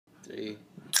3.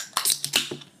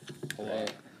 Hold on.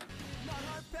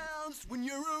 When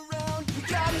you're around, you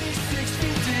got me 6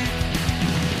 feet deep.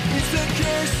 It's a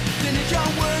curse, then it got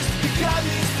worse. You got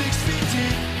me 6 feet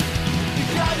deep. You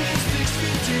got me 6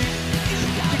 feet deep. You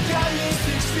got me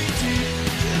 6 feet deep.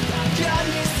 You got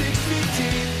me 6 feet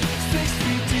deep. 6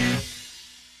 feet deep.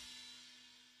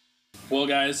 Well,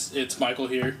 guys, it's Michael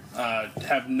here.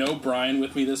 Have no Brian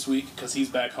with me this week because he's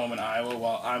back home in Iowa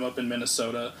while I'm up in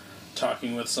Minnesota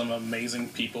talking with some amazing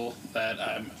people that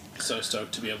I'm so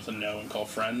stoked to be able to know and call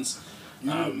friends.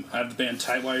 I have the band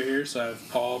Tightwire here, so I have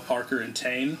Paul, Parker, and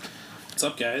Tane. What's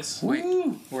up, guys? Wait,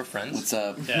 we're friends? What's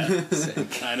up? Yeah.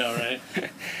 Sick. I know, right?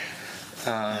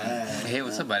 Hey,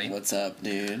 what's up, buddy? What's up,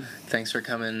 dude? Thanks for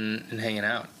coming and hanging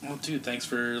out. Well, dude, thanks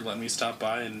for letting me stop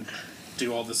by and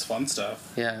do all this fun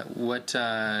stuff. Yeah, what,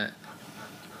 so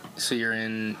you're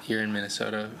in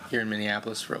Minnesota, you're in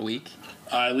Minneapolis for a week?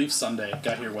 I leave Sunday,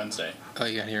 got here Wednesday. Oh,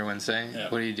 you got here Wednesday? Yeah.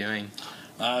 What are you doing?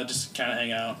 Just kind of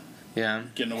hang out, Yeah?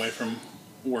 getting away from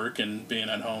work and being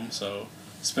at home, so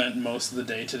spent most of the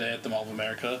day today at the Mall of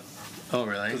America Oh,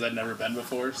 really? because I'd never been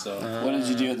before, so What did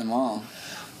you do at the mall?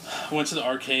 went to the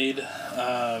arcade,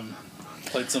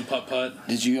 played some putt-putt.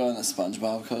 Did you go on the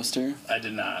SpongeBob coaster? I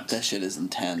did not. That shit is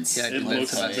intense. Yeah, It that's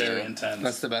looks the best. very intense.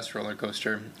 That's the best roller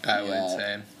coaster, I would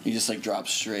say. You just like drop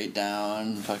straight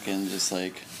down, fucking just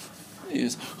like you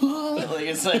just like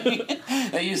it's like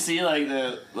and you see like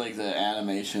the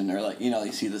animation or like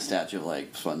you see the statue of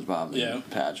like SpongeBob and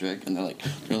Patrick and they're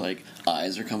like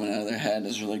eyes are coming out of their head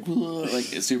as they're like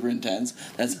it's super intense.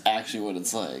 That's actually what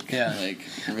it's like. Yeah. Like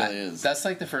it really is. That's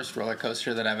like the first roller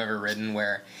coaster that I've ever ridden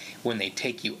where when they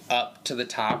take you up to the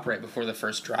top right before the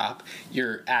first drop,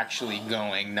 you're actually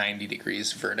going 90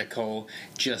 degrees vertical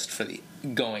just for the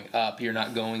going up. You're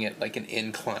not going at like an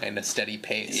incline, a steady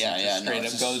pace. Yeah, it yeah, just straight no, up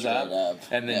it's goes straight up.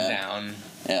 and then Yeah. down.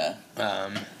 Yeah.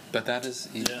 But that is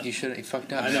you shouldn't. You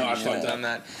fucked up. I know, man. I You should have fucked up. done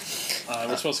that.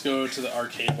 We're supposed to go to the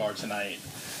arcade bar tonight.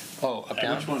 Oh, up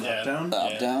down. Which one? Yeah. Up down? The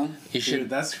up Yeah. down. You Dude, should.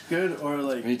 that's good. Or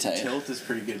like Pretty tight. tilt is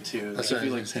pretty good too. That's Like, what if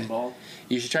you I like was gonna say. pinball.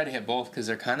 You should try to hit both because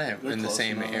they're kind of They're in the close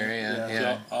same enough. area. Yeah.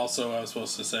 Yeah. Also, I was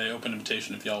supposed to say open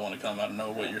invitation if y'all want to come. I don't know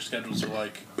what your schedules are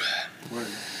like. Word.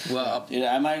 Well, Dude,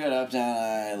 I might go to up down.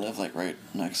 I live like right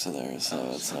next to there,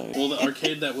 so it's like. Well, the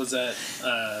arcade that was at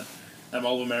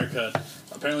Mall of America,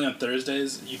 apparently on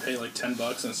Thursdays you pay like $10,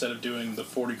 and instead of doing the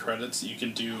 40 credits, you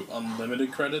can do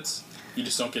unlimited credits. You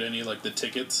just don't get any like the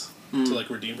tickets to like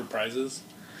redeem for prizes.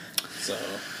 So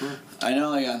I know,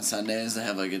 like on Sundays they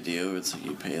have like a deal where it's like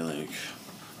you pay like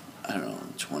I don't know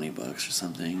 $20 or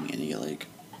something, and you get like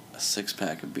a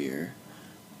 6-pack of beer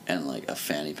and like a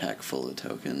fanny pack full of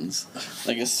tokens,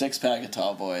 like a 6-pack of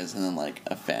Tall Boys, and then like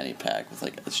a fanny pack with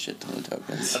like a shit ton of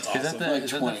tokens. that's is that awesome. the Like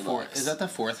is that the $20. fourth? Is that the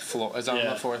fourth floor? Is it on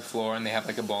Yeah. the fourth floor and they have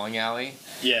like a bowling alley?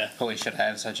 Yeah. Holy shit! I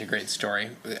have such a great story.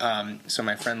 So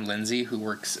my friend Lindsay, who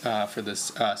works for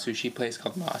this sushi place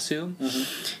called Masu,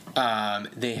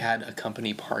 they had a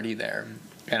company party there.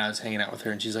 And I was hanging out with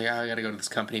her, and she's like, "Oh, I got to go to this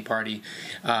company party,"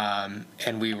 and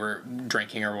we were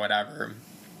drinking or whatever.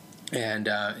 And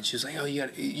she was like, "Oh,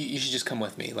 you should just come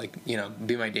with me, like,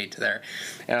 be my date to there."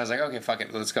 And I was like, "Okay, fuck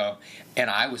it, let's go." And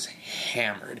I was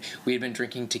hammered. We had been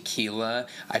drinking tequila,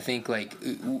 I think, like,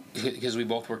 because we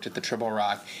both worked at the Triple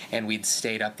Rock, and we'd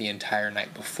stayed up the entire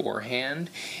night beforehand,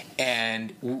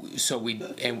 and so we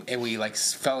like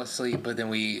fell asleep, but then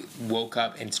we woke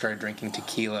up and started drinking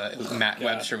tequila. Matt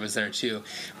Webster was there too,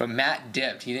 but Matt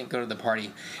dipped. He didn't go to the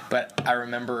party, but I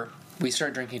remember. We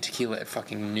started drinking tequila at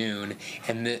fucking noon,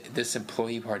 and this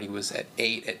employee party was at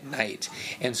 8 at night.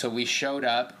 And so we showed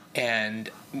up, and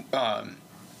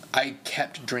I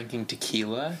kept drinking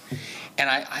tequila, and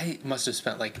I must have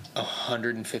spent like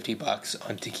 $150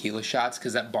 on tequila shots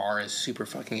because that bar is super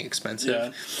fucking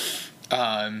expensive.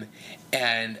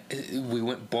 And we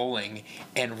went bowling,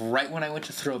 and right when I went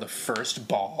to throw the first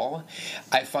ball,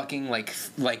 I fucking like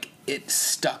it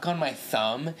stuck on my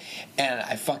thumb, and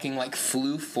I fucking like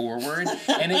flew forward,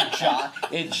 and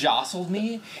it jostled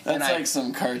me. That's like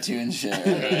some cartoon shit.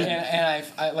 And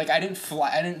I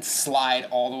didn't slide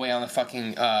all the way on the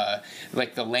fucking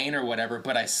like the lane or whatever,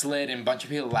 but I slid, and a bunch of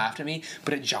people laughed at me.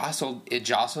 But it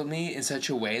jostled me in such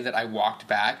a way that I walked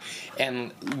back,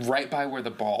 and right by where the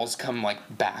balls come like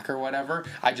back or whatever,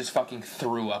 I just fucking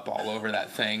threw up all over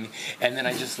that thing, and then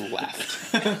I just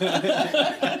left.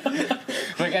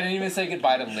 Like, I didn't even say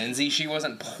goodbye to Lindsay. She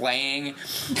wasn't playing.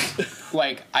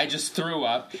 Like, I just threw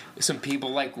up. Some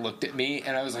people like looked at me,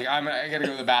 and I was like, I gotta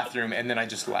go to the bathroom, and then I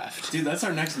just left. Dude, that's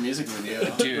our next music video.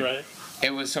 Dude, Right.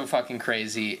 it was so fucking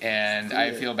crazy, and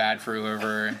I feel bad for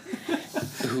whoever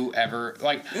whoever,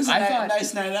 like, It was a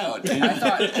nice night out. I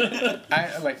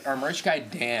thought, like, our merch guy,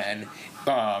 Dan,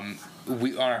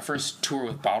 we on our first tour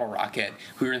with Bottle Rocket,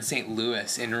 we were in St.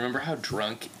 Louis, and remember how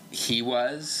drunk he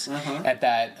was at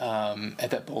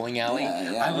that bowling alley?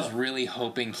 Yeah. I was really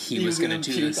hoping he was going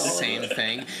to do the same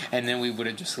thing, and then we would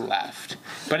have just left.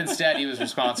 But instead, he was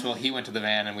responsible. He went to the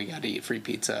van, and we got to eat free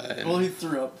pizza. And Well, he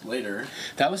threw up later.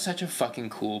 that was such a fucking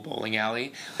cool bowling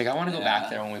alley. Like, I want to go back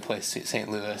there when we play St.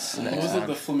 Louis What next was it, time.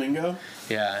 the Flamingo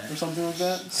Yeah. or something like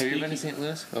that? Have you ever been to St.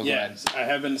 Louis? Oh, Yeah, go ahead. I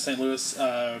have been to St. Louis.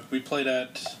 We played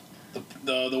at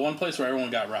the one place where everyone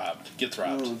gets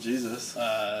robbed. Oh, Jesus.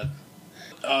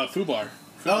 Food Bar.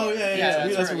 Oh, yeah.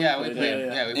 That's where we played.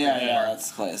 Yeah. We played in the bar. That's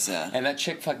the place. Yeah. And that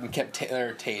chick fucking kept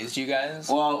tased you guys.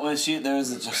 Well, there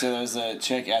was a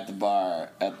chick at the bar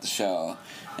at the show,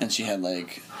 and she had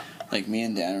like me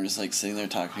and Dan were just like sitting there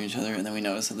talking to each other, and then we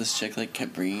noticed that this chick like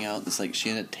kept bringing out this like she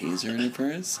had a taser in her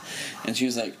purse, and she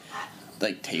was like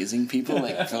tasing people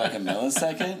like for like a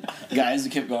millisecond. Guys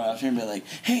who kept going after her and be like,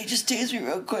 "Hey, just tase me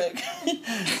real quick,"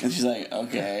 and she's like,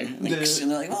 "Okay," and they're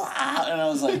like, "Ah!" And I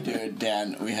was like, "Dude,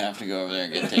 Dan, we have to go over there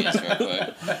and get tased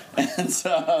real quick." And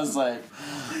so I was like,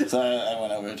 I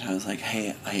went over to her. I was like,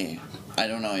 "Hey, I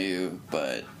don't know you,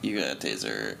 but you got a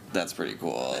taser. That's pretty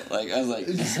cool." Like, I was like,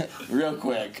 just real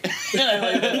quick. And I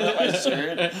like put up my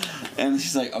shirt, and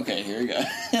she's like, "Okay, here we go."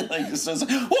 Like, so it's like,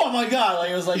 oh my god! Like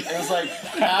it was like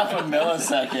half a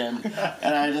millisecond,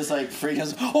 and I just like freaked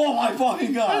out. Oh my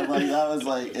fucking god! Like that was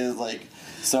like it was like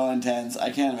so intense. I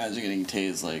can't imagine getting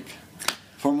tased like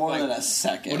for more than a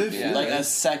second. What if dude. Like a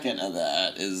second of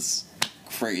that is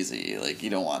crazy. Like you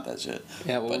don't want that shit.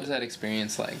 Yeah, what was that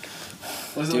experience like?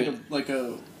 Was it like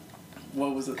a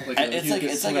what was it? Like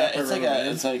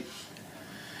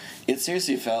it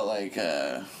seriously felt like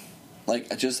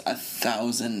just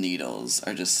 1,000 needles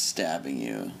are just stabbing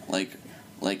you like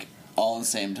all at the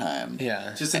same time.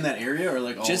 Yeah. just in that area or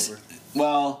like all over?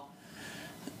 Well,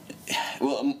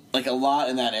 like a lot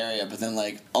in that area, but then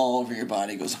like all over your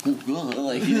body goes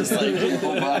like you just like your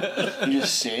whole body, you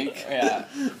just shake. Yeah.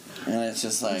 And it's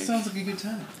just like That sounds like a good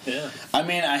time. Yeah. I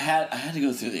mean, I had to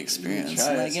go through the experience.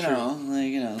 Try, like it's you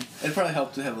know. It probably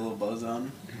helped to have a little buzz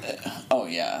on. Oh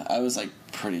yeah, I was like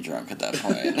pretty drunk at that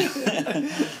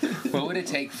point. What would it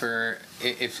take for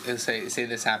if say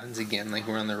this happens again, like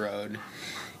we're on the road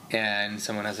and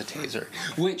someone has a taser?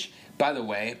 Which, by the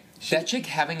way, that chick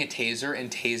having a taser and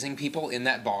tasing people in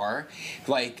that bar,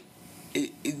 like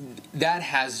that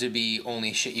has to be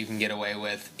only shit you can get away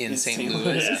with in St.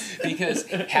 Louis. Because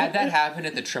had that happened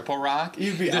at the Triple Rock,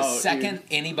 You'd be the out, second dude.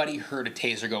 anybody heard a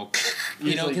taser go,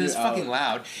 You'd because like, it's you're fucking out.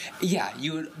 loud, yeah,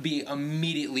 you would be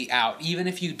immediately out. Even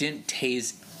if you didn't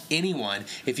tase anyone,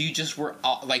 if you just were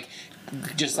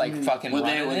fucking Would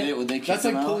running it. they kick That's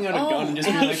like them pulling out? out a gun and just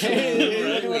being like,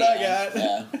 hey, look what I got.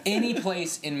 Yeah. Any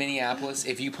place in Minneapolis,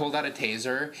 if you pulled out a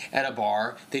taser at a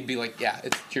bar, they'd be like, "Yeah,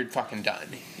 you're fucking done.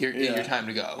 Your time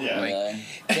to go." Yeah. Like,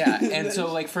 yeah. And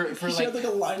so like for She had, like, a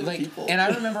line of people. and I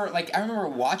remember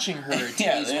watching her tase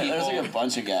Yeah, people, there's like a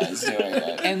bunch of guys doing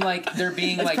it. and like they're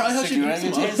being like probably how she You want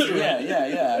to get tased?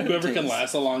 Yeah. Whoever can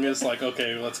last the longest, like,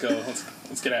 okay, let's go.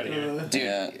 Let's get out of here. dude,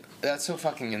 Yeah. that's so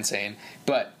fucking insane.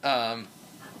 But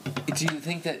do you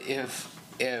think that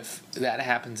if that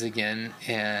happens again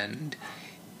and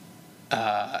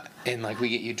like we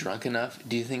get you drunk enough,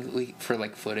 do you think for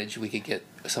like footage we could get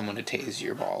someone to tase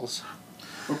your balls?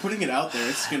 We're putting it out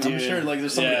there. I'm sure like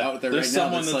there's somebody out there right There's now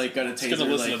someone that's like got a taser.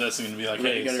 gonna listen like, to this and be like, ready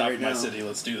 "Hey, to get it stop right my now." city.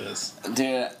 Let's do this." Dude,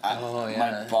 Yeah.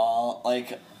 my ball,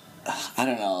 like, I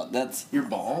don't know. That's You're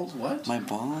bald? What? my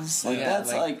balls. Like Yeah,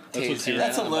 that's like That's what's here.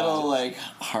 that's a Yeah. little like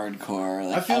hardcore.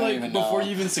 Like, I feel don't like even before know.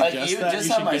 you even Like, suggest even that, just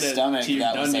you on should my get stomach, it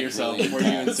that done was to like yourself really before you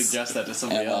even intense. suggest that to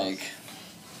somebody And else. like,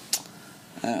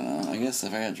 I don't know. I guess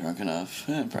if I got drunk enough,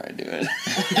 I'd probably do it.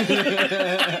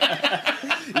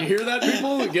 You hear that,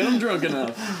 people? Get them drunk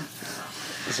enough.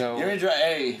 So Give me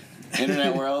hey,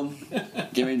 internet world,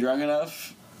 get me drunk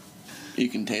enough. You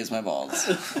can tase my balls.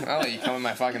 oh, you come in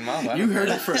my fucking mouth. I You don't heard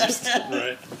care. it first.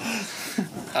 Right.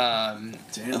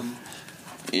 Damn.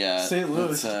 Yeah. St.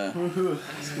 Louis. let's, Woohoo.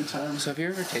 It's a good time. So have you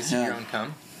ever tasted Yeah. your own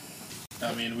cum?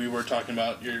 I mean, we were talking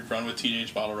about your run with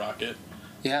Teenage Bottle Rocket.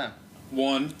 Yeah.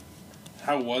 One,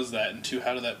 how was that? And two,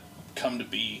 how did that come to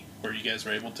be where you guys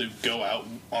were able to go out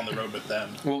on the road with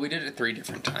them? Well, we did it 3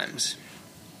 different times.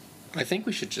 I think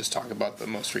we should just talk about the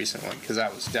most recent one because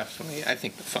that was definitely, I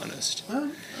think, the funnest. I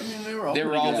mean, they were all They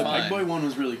were pretty all good. The fun. Peg Boy one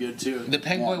was really good, too. The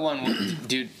Pegboy one,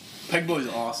 dude, Peg Boy's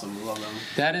awesome. I love them.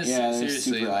 that is yeah, they're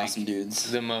seriously super like awesome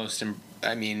dudes. the most.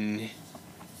 I mean,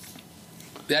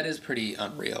 that is pretty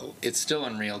unreal. It's still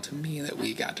unreal to me that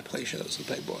we got to play shows with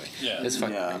Pegboy. Yeah. It's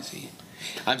fucking Yeah. crazy.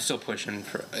 I'm still pushing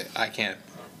for. I can't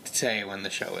say when the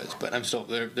show is, but I'm still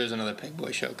there's another Pig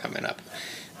Boy show coming up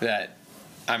that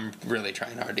I'm really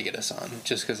trying hard to get us on,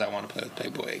 just because I want to play with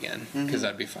Pig Boy again, because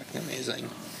that'd be fucking amazing.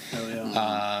 Hell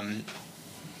yeah.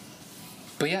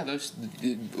 But yeah,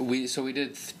 we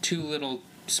did 2 little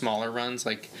smaller runs,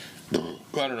 like I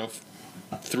don't know,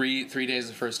 3 days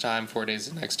the first time, 4 days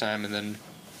the next time, and then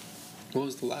what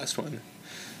was the last one?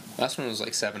 Last one was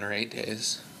like 7 or 8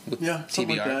 days. With something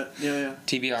TBR. like that. Yeah.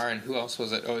 TBR, and who else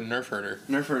was it? Oh, Nerf Herder.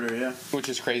 Nerf Herder, yeah. Which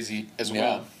is crazy as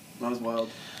well. That was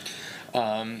wild.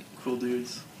 Cool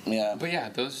dudes. Yeah. But yeah,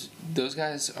 those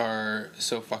guys are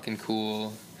so fucking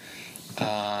cool. What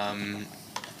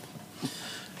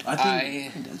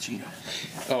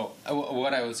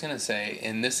I was gonna say,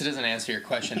 and this doesn't answer your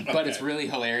question, but it's really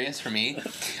hilarious for me.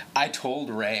 I told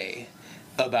Ray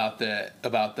about the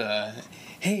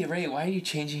hey Ray, why are you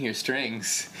changing your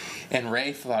strings? And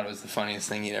Ray thought it was the funniest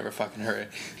thing he'd ever fucking heard.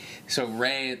 So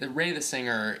Ray the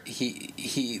singer,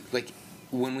 he like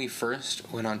when we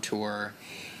first went on tour,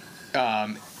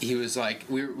 he was like,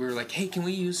 we were like, hey, can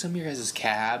we use some of your guys'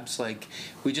 cabs? Like,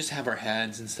 we just have our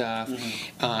heads and stuff,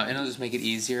 and it'll just make it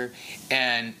easier.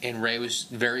 And Ray was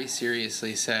very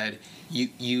seriously said, you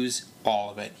use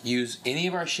all of it. Use any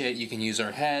of our shit. You can use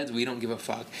our heads. We don't give a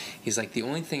fuck. He's like, the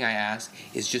only thing I ask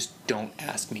is just don't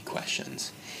ask me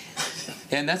questions.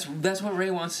 And that's what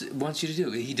Ray wants you to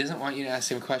do. He doesn't want you to ask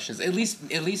him questions. At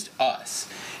least us.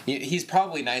 He's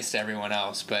probably nice to everyone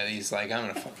else, but he's like, I'm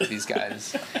gonna fuck with these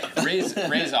guys.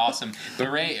 Ray's awesome, but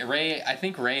Ray, I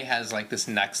think Ray has like this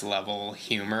next level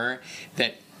humor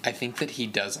that I think that he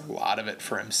does a lot of it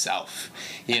for himself.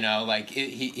 Like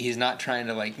he's not trying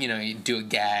to like do a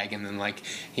gag and then like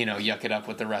yuck it up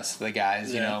with the rest of the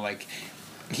guys. Like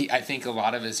I think a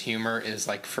lot of his humor is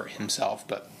like for himself,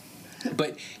 but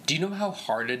do you know how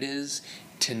hard it is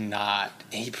to not...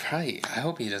 I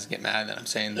hope he doesn't get mad that I'm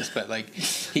saying this, but, like,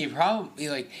 he probably,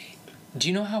 like... Do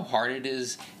you know how hard it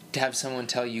is to have someone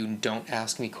tell you, don't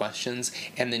ask me questions,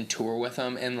 and then tour with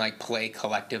them and, like, play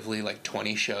collectively, like,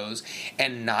 20 shows,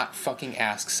 and not fucking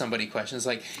ask somebody questions?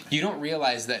 Like, you don't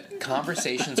realize that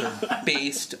conversations are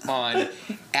based on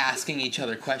asking each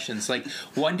other questions. Like,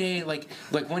 one day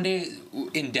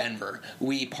in Denver,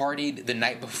 we partied the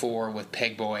night before with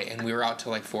Peg Boy, and we were out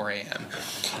till, like, 4 a.m.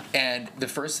 And the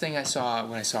first thing I saw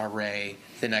when I saw Ray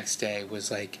the next day was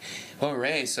like, oh,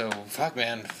 Ray, so fuck,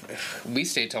 man, we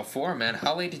stayed till 4, man.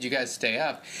 How late did you guys stay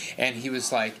up? And he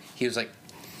was like,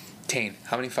 Tane,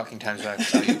 how many fucking times do I have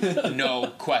to tell you? No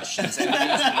questions. And then he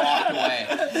just walked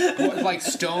away. Like,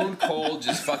 stone cold,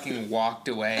 just fucking walked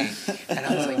away. And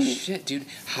I was like, shit, dude,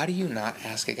 how do you not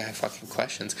ask a guy fucking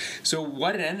questions? So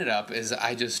what it ended up is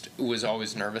I just was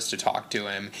always nervous to talk to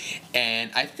him.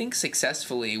 And I think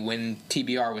successfully, when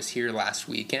TBR was here last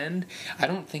weekend, I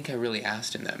don't think I really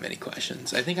asked him that many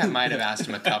questions. I think I might have asked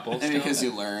him a couple. Maybe because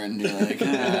you learned. You're like,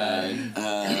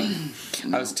 I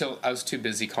was too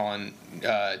busy calling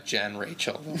Jen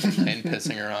Rachel and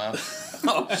pissing her off.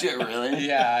 Oh shit, really?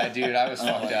 Yeah, dude, I was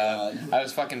fucked up. I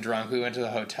was fucking drunk. We went to the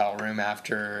hotel room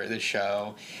after the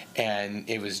show, and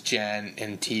it was Jen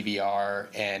and TBR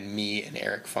and me and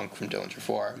Eric Funk from Dillinger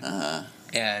 4.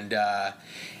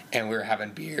 And we were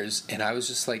having beers, and I was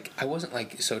just like, I wasn't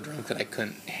like so drunk that I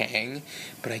couldn't hang,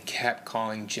 but I kept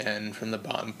calling Jen from the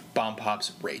Bomb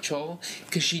Pops Rachel,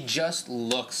 because she just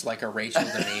looks like a Rachel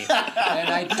to me, and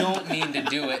I don't mean to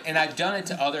do it, and I've done it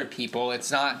to other people. I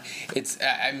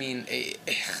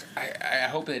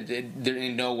hope that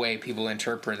in no way people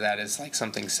interpret that as like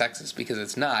something sexist, because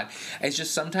it's not. It's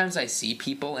just sometimes I see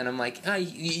people, and I'm like, oh,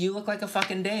 you look like a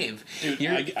fucking Dave.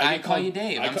 Dude, I call you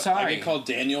Dave. I'm sorry. I get called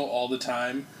Daniel all the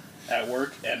time at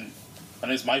work, and my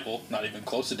name's Michael, not even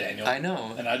close to Daniel. I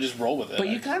know. And I just roll with it. But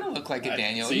you kind of look like a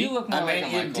Daniel. See? You look more like a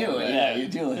Michael. You do. Yeah, you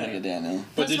do look like a Daniel.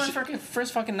 But that's my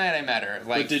first fucking night I met her.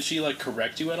 Like, but did she like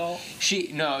correct you at all?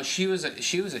 She was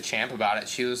a champ about it.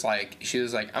 She was like,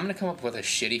 I'm gonna come up with a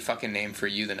shitty fucking name for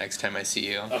you the next time I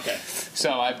see you. Okay.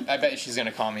 So I bet she's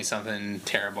gonna call me something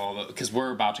terrible, because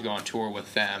we're about to go on tour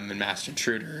with them and Master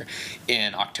Intruder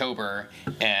in October,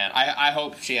 and I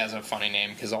hope she has a funny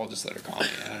name, because I'll just let her call me.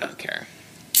 I don't care.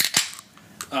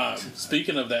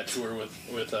 Speaking of that tour with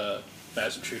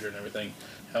Master Intruder and everything,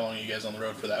 how long are you guys on the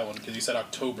road for that one? Because you said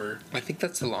October. I think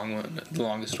that's the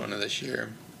longest one of this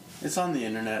year. It's on the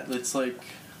internet. It's like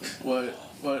what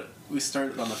we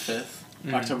started on the 5th,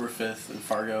 October 5th in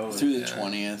Fargo. Through the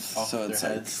 20th. So it's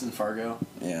heads in Fargo.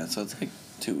 Yeah, so it's like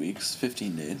 2 weeks,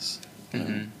 15 days.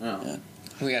 Mm-hmm. Oh. Yeah.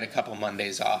 We had a couple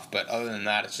Mondays off, but other than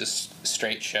that, it's just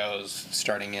straight shows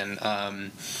starting in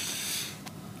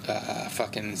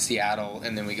fucking Seattle,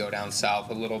 and then we go down south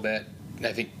a little bit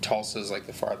I think Tulsa's like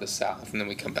the farthest south, and then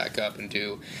we come back up and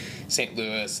do St.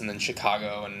 Louis, and then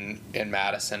Chicago and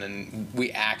Madison, and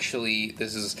we actually,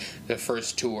 this is the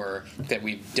first tour that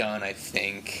we've done, I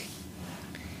think,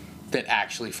 that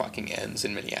actually fucking ends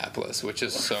in Minneapolis, which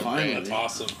is so Finally. great. That's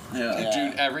awesome.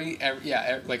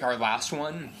 Dude, like our last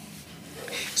one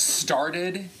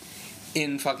started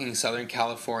in fucking Southern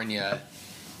California.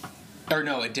 Or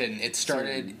no, it didn't. It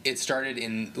started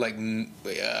in like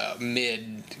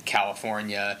mid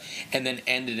California, and then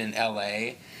ended in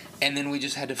LA, and then we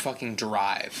just had to fucking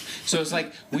drive. So it's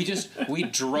like we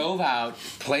drove out,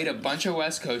 played a bunch of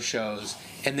West Coast shows,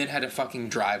 and then had to fucking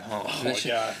drive home. Oh my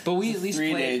God. But we at least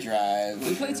 3-day drive.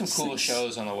 We played some cool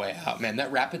shows on the way out, man.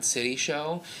 That Rapid City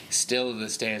show, still to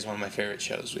this day, is one of my favorite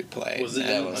shows we played. Was it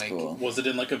That was cool. Was it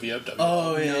in like a VFW?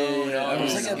 Oh yeah. No, It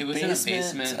was It like was a in a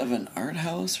basement basement. of an art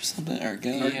house or something, art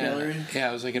gallery. gallery? Yeah,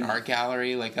 it was like an art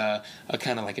gallery, like a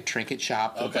kind of like a trinket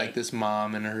shop that Okay. like this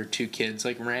mom and her 2 kids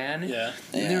like ran. Yeah.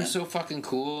 And they Yeah. were so fucking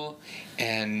cool,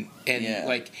 and Yeah.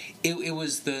 like it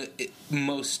was the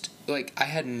most, like, I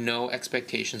had no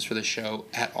expectations for the show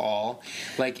at all.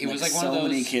 Like it was like one so of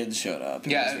those. many kids showed up.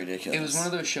 It Yeah, was ridiculous. it was one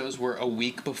of those shows where a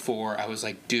week before I was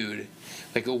like, dude,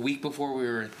 like a week before we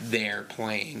were there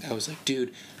playing, I was like,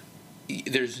 dude,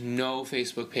 there's no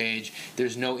Facebook page,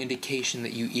 there's no indication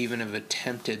that you even have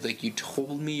attempted, like you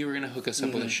told me you were gonna hook us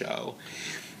up with a show,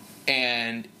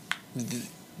 and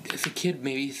the kid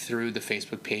maybe threw the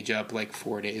Facebook page up like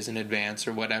 4 days in advance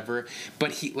or whatever,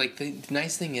 but he, like, the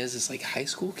nice thing is like high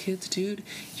school kids, dude,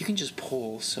 you can just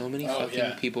pull so many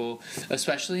fucking people,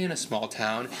 especially in a small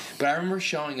town. But I remember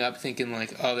showing up thinking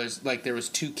like, oh, there was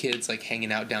 2 kids like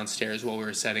hanging out downstairs while we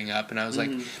were setting up, and I was like,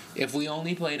 if we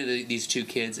only played to these 2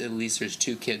 kids, at least there's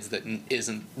 2 kids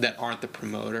that aren't the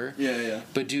promoter. Yeah.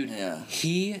 But dude, Yeah.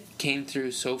 he came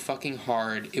through so fucking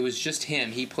hard. It was just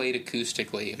him. He played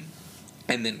acoustically,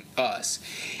 and then us,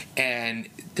 and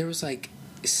there was like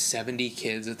 70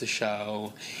 kids at the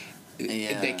show.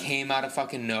 Yeah. They came out of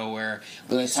fucking nowhere.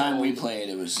 By the time we played,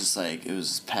 it was just like, it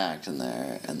was packed in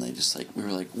there, and they just like, we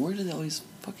were like, where did all these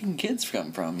fucking kids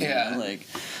come from? You know? Like,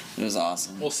 it was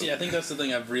awesome. Well, see, I think that's the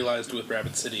thing I've realized with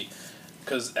Rapid City,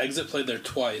 because Exit played there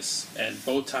twice, and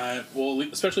both time, well,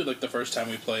 especially like the first time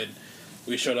we played,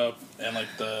 we showed up and like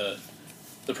the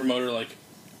promoter, like,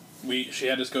 she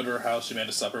had us go to her house. She made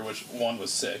us supper, which one was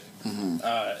sick.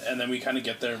 And then we kind of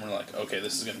get there and we're like, okay,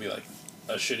 this is gonna be like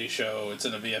a shitty show. It's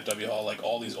in a VFW hall. Like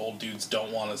all these old dudes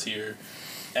don't want us here.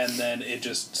 And then it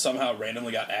just somehow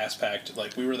randomly got ass packed.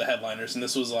 Like we were the headliners, and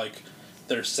this was like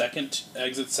their second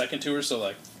tour. So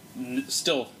like,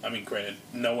 still, I mean, granted,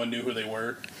 no one knew who they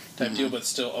were, type deal, but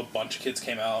still a bunch of kids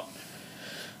came out.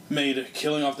 Made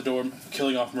killing off the door,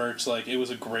 killing off merch. Like it was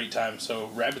a great time. So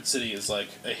Rapid City is like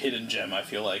a hidden gem, I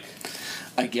feel like.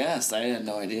 I guess I had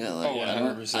no idea. Like, Oh,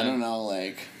 100%. I don't know.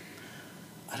 Like,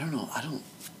 I don't know. I don't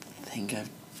think I've.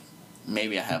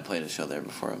 Maybe I have played a show there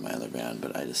before with my other band,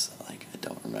 but I just like I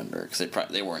don't remember because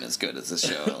they weren't as good as this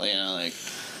show. You know, like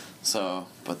so.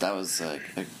 But that was like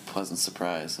a pleasant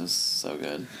surprise. It was so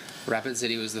good. Rapid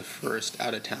City was the first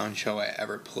out of town show I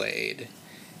ever played.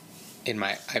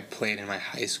 I played in my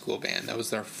high school band. That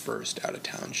was our first out of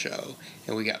town show,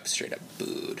 and we got straight up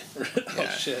booed. Oh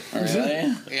shit!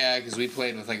 Really? Yeah, because we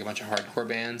played with like a bunch of hardcore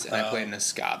bands, and I played in a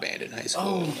ska band in high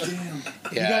school. Oh damn!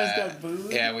 Yeah, You guys got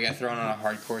booed. Yeah, we got thrown on a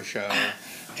hardcore show,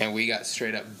 and we got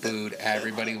straight up booed.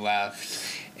 Everybody left,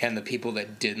 and the people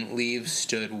that didn't leave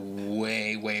stood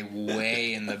way, way,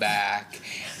 way in the back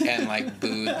and like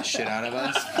booed the shit out of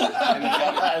us.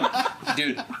 And,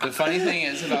 dude, the funny thing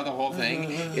is about the whole thing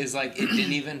is like it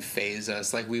didn't even faze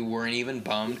us. Like we weren't even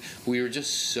bummed. We were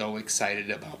just so excited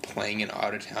about playing an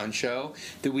out of town show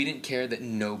that we didn't care that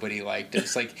nobody liked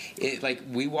us. Like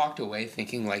we walked away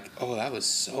thinking like, oh, that was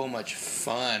so much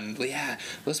fun. Yeah,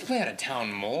 let's play out of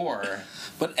town more.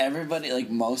 But everybody, like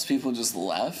most people, just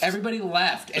left. Everybody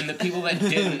left, and the people that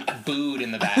didn't booed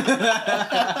in the back.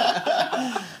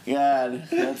 God,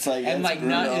 that's like And that's like,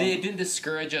 brutal. it didn't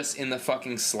discourage us in the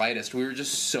fucking slightest. We were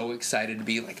just so excited to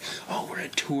be like, oh, we're a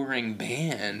touring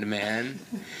band, man.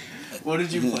 What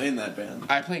did you play in that band?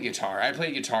 I play guitar. I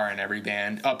play guitar in every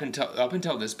band. Up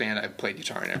until this band, I've played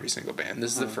guitar in every single band.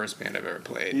 This is the first band I've ever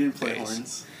played. You didn't play bass.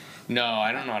 horns. No,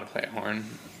 I don't know how to play a horn.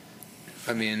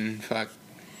 I mean, fuck.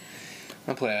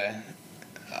 I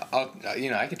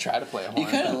could try to play a horn. You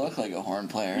kind of look like a horn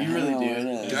player. You really I don't know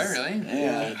do. what it is. Do I really?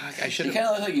 Yeah. Fuck, I should You have.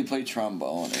 kind of look like you play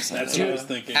trombone or something. That's what I was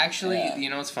thinking. Actually, Yeah. you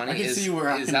know what's funny I can is see you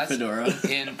rocking a that's fedora.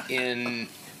 in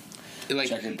like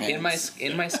Checkered in my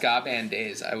pants. ska band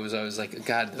days, I was always like,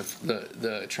 God,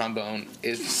 the trombone,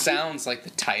 it sounds like the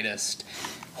tightest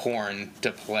horn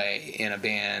to play in a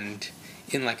band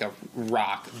in like a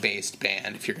rock-based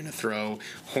band if you're gonna throw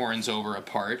horns over a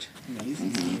part.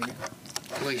 Amazing.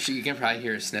 Like you can probably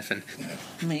hear her sniffing.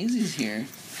 Maisie's here.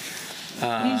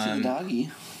 Maisie's doggy.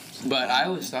 But I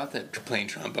always thought that playing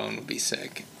trombone would be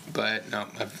sick. But no,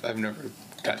 I've never.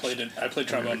 I played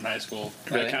trombone in high school.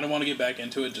 Really? I kind of want to get back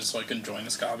into it just so I can join a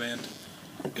ska band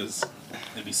because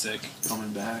it'd be sick.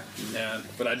 Coming back. Yeah,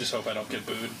 but I just hope I don't get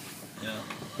booed. Yeah.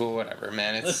 Well, whatever,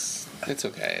 man. It's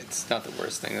okay. It's not the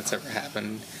worst thing that's ever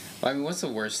happened. Well, I mean, what's the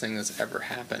worst thing that's ever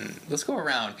happened? Let's go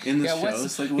around. In the What's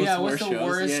shows? the Like, what's the worst?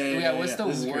 worst shows? What's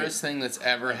This is the great. worst thing that's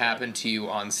ever happened to you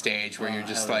on stage where you're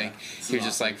just hell yeah. like, This is you're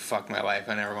just awesome. like, fuck my life.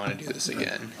 I never want to do this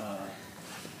again.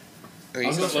 Or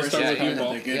I'll go Let's first. start with yeah,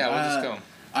 handball. we'll just go.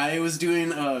 I was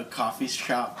doing a coffee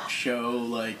shop show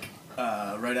like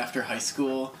right after high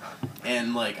school,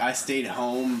 and like I stayed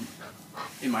home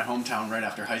in my hometown right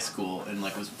after high school, and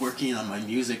like was working on my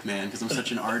music, man, because I'm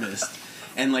such an artist.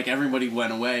 And like everybody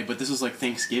went away, but this was like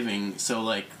Thanksgiving, so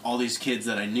like all these kids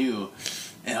that I knew,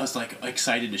 and I was like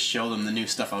excited to show them the new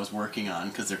stuff I was working on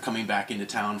because they're coming back into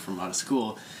town from out of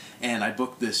school, and I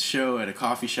booked this show at a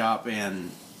coffee shop,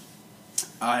 and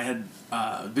I had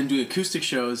been doing acoustic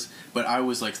shows, but I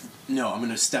was like, no, I'm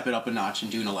gonna step it up a notch and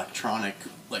do an electronic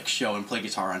like show and play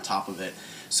guitar on top of it.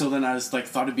 So then I was like,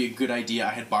 thought it'd be a good idea. I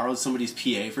had borrowed somebody's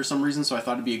PA for some reason, so I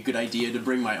thought it'd be a good idea to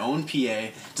bring my own PA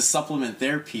to supplement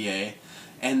their PA.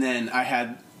 And then I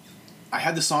had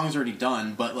the songs already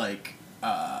done, but like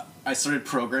I started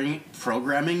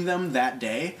programming them that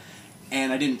day,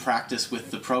 and I didn't practice with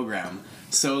the program.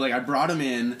 So like I brought them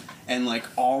in, and like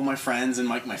all my friends and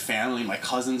like my family, my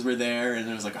cousins were there, and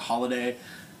it was like a holiday,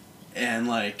 and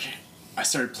like I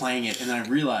started playing it, and then I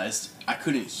realized I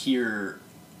couldn't hear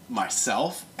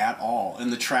myself at all,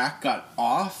 and the track got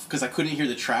off because I couldn't hear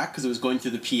the track because it was going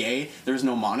through the PA. There was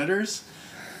no monitors,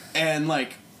 and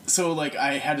like. So, like,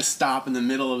 I had to stop in the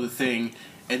middle of the thing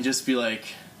and just be like,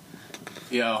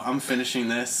 yo, I'm finishing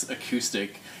this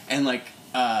acoustic. And, like,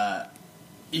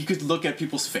 you could look at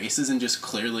people's faces and just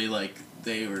clearly, like,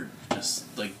 they were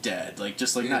just, like, dead. Like,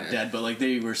 just, like, not dead, but, like,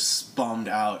 they were bummed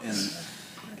out.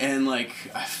 And like,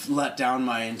 I let down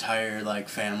my entire, like,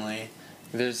 family.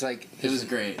 It was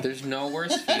great. There's no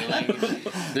worse feeling.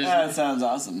 That sounds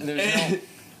awesome. There's no...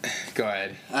 Go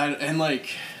ahead. And, like...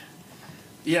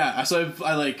 Yeah, so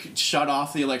I like shut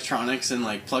off the electronics and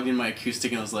like plugged in my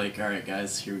acoustic and I was like, all right,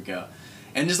 guys, here we go.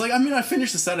 And just like, I mean, I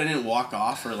finished the set. I didn't walk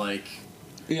off or like,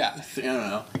 yeah, I don't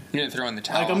know. You didn't throw in the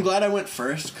towel. Like, I'm glad I went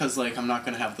first because like I'm not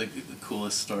gonna have the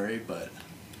coolest story, but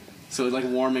so like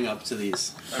warming up to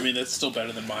these. I mean, that's still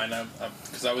better than mine.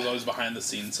 Because I was always behind the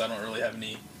scenes, so I don't really have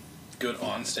any good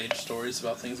on-stage stories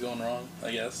about things going wrong,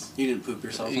 I guess. You didn't poop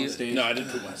yourself on stage? No, I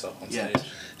didn't poop myself on stage.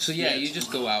 So yeah, you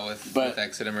just go out with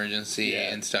Exit Emergency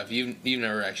and stuff. You've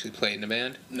never actually played in a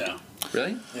band? No.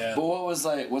 Really? Yeah. But what's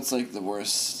like the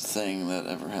worst thing that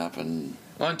ever happened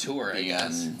on tour? I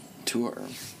guess tour.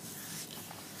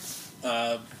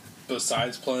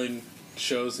 Besides playing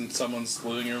shows in someone's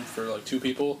living room for like two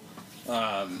people.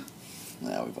 Yeah,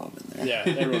 we've all been there. Yeah,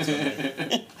 everyone's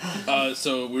been there.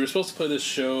 So we were supposed to play this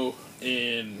show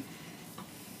in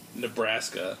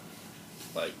Nebraska,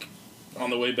 like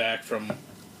on the way back from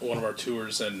one of our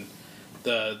tours, and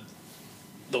the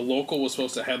local was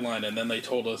supposed to headline, and then they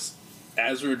told us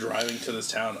as we were driving to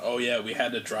this town, oh yeah, we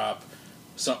had to drop,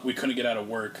 we couldn't get out of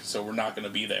work, so we're not going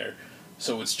to be there,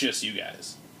 so it's just you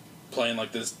guys playing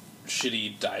like this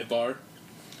shitty dive bar.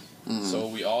 So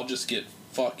we all just get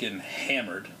fucking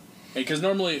hammered, because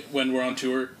normally when we're on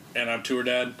tour and I'm tour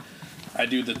dad, I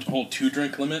do the whole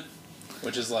 2-drink limit,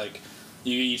 which is like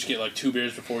you each get like 2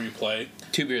 beers before you play.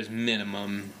 2 beers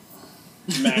minimum.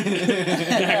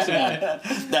 Maximum.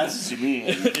 That's what you mean.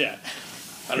 Yeah.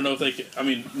 I don't know if they can, I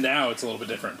mean, now it's a little bit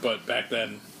different, but back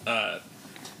then,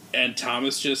 and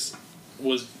Thomas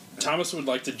would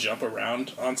like to jump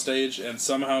around on stage, and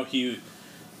somehow he,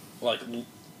 like,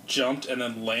 jumped and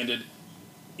then landed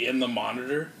in the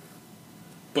monitor,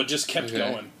 but just kept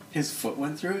going. His foot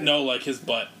went through it? No, like his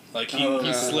butt. Like,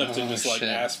 he slipped and just, like,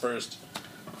 ass first,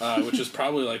 which was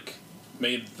probably, like,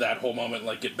 made that whole moment,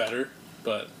 like, get better,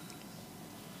 but...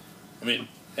 I mean,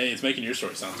 hey, it's making your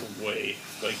story sound way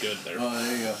good there. Oh,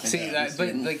 there you go. See,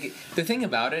 but like the thing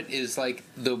about it is like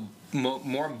the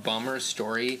more bummer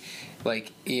story,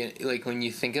 like when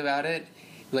you think about it,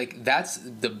 like that's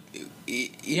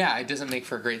it doesn't make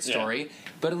for a great story,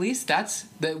 but at least that's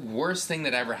the worst thing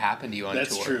that ever happened to you on tour.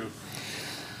 That's true.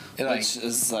 Like, which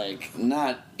is like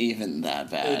not even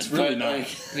that bad. It's really not,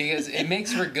 because it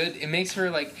makes for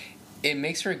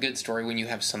a good story when you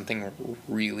have something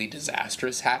really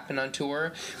disastrous happen on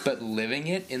tour, but living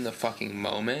it in the fucking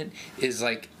moment is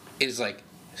like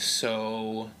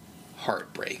so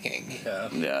heartbreaking.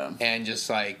 Yeah. And just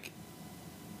like,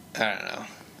 I don't know.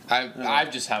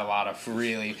 I've just had a lot of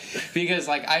really, because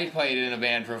like I played in a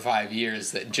band for 5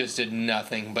 years that just did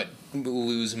nothing but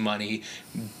lose money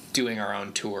doing our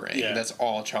own touring. Yeah. That's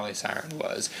all Charlie Siren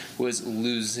was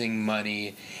losing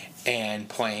money and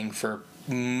playing for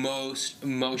most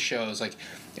shows. Like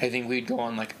I think we'd go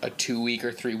on like a 2-week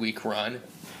or 3-week run.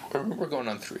 Or we're going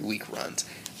on 3-week runs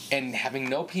and having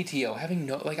no PTO, having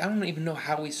no, like I don't even know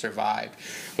how we survived,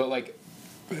 but like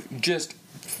just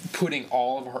putting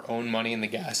all of our own money in the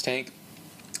gas tank.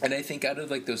 And I think out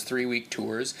of like those 3-week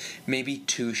tours, maybe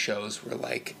 2 shows were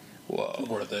like, whoa,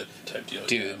 worth it type deal.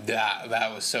 Dude,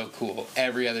 that was so cool.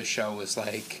 Every other show was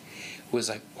like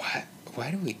what?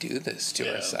 Why do we do this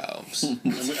to ourselves?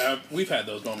 And we've had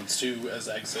those moments too as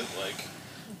exit, like.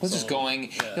 Well, just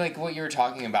going like what you were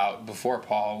talking about before,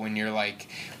 Paul, when you're like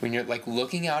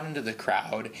looking out into the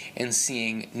crowd and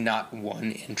seeing not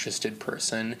one interested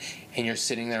person, and you're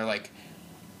sitting there like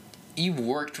you've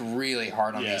worked really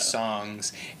hard on these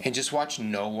songs, and just watch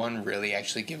no one really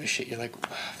actually give a shit. You're like,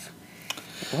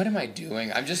 what am I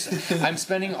doing? I'm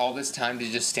spending all this time to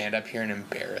just stand up here and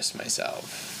embarrass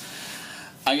myself.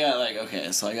 I got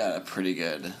a pretty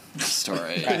good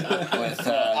story with.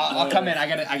 I'll come in. I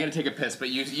gotta take a piss, but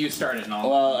you start it and I'll.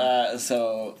 Well,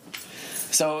 so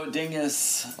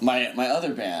Dingus, my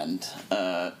other band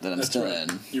that I'm still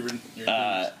in. You're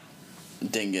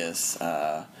Dingus.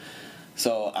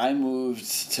 So I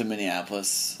moved to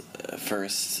Minneapolis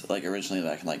first, like originally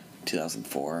back in like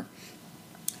 2004,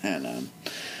 and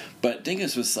but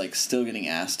Dingus was like still getting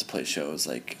asked to play shows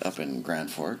like up in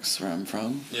Grand Forks, where I'm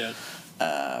from. Yeah.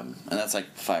 And that's like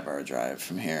a 5-hour drive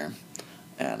from here,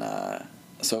 and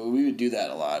so we would do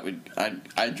that a lot.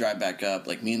 I'd drive back up.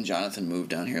 Like me and Jonathan moved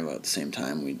down here about the same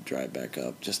time. We'd drive back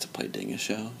up just to play Dingus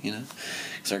show, you know,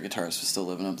 because our guitarist was still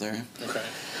living up there. Okay.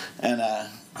 And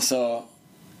so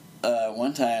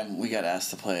one time we got asked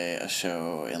to play a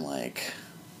show in like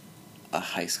a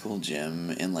high school gym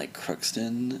in like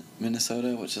Crookston,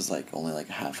 Minnesota, which is like only like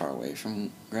a half hour away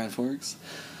from Grand Forks,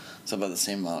 so about the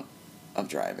same amount of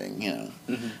driving, you know.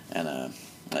 Mm-hmm. And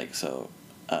like so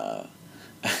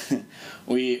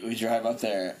we drive up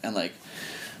there, and like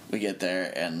we get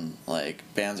there and like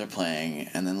bands are playing,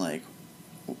 and then like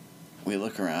we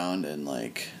look around and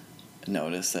like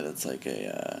notice that it's like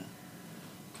a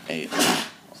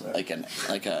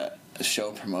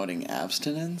show promoting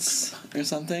abstinence or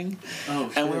something. Oh,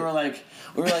 shit. And we were like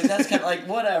that's kind of like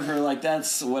whatever, like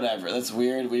that's whatever, that's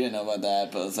weird, we didn't know about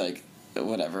that, but it's like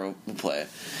whatever, we'll play.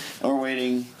 And we're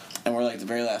waiting, and we're like the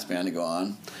very last band to go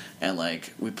on, and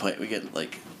like we get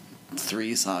like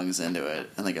 3 songs into it,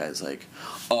 and the guy's like,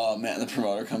 oh man, the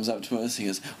promoter comes up to us, he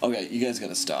goes, okay, you guys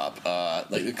gotta stop,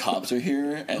 like the cops are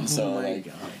here, and so like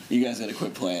God, you guys gotta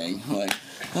quit playing. We're like,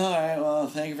 alright, well,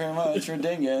 thank you very much for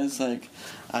Dingus. Like,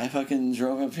 I fucking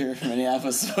drove up here from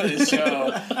Minneapolis to play this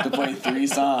show to play 3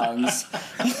 songs.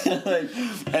 Like,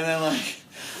 and then like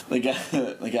the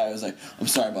guy was like, I'm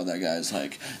sorry about that, guys.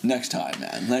 Like, next time,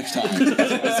 man. Next time.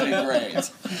 It's been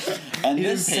great. And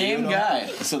this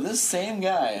same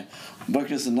guy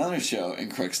booked us another show in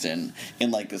Crookston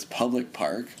in, like, this public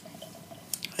park.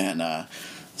 And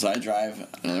so I drive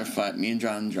another me and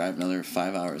John drive another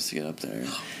 5 hours to get up there.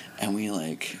 And we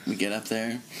get up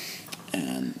there,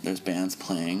 and there's bands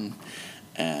playing.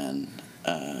 And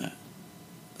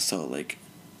so, like,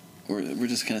 we're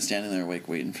just kind of standing there, like,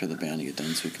 waiting for the band to get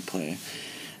done so we could play,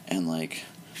 and like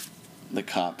the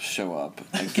cops show up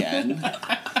again,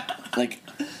 like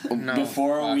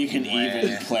before we can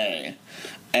even play,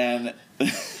 and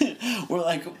we're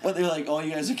like, what? They're like, oh,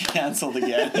 you guys are canceled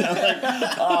again. And I'm like,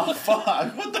 oh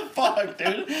fuck, what the fuck,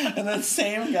 dude? And that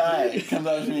same guy comes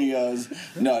up to me and goes,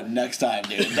 no, next time,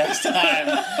 dude, next time.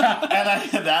 And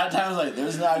at that time I was like,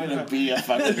 there's not gonna be a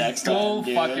fucking next time, Go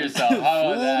dude. fuck yourself. How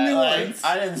about that? Like,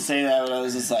 I didn't say that, but I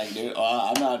was just like, dude,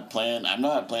 I'm not playing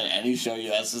any show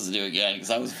you asked us to do again, because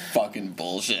I was fucking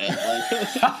bullshit. Like,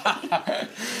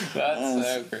 that's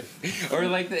so crazy. Or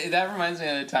like that reminds me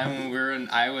of the time when we were in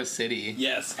Iowa City.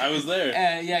 Yes, I was there.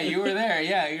 Yeah, you were there.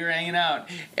 Yeah, you were hanging out,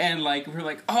 and like we were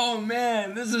like, oh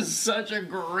man, this is such a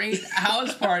great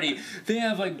house party. They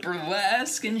have like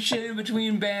burlesque and shit in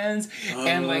between bands,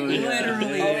 and like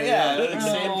literally, the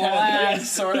same kind of thing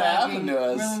sort of happened to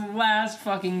us. We're the last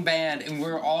fucking band, and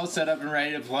we're all set up and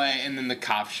ready to play, and then the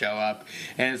cops show up,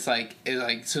 and it's like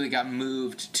so they got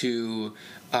moved to.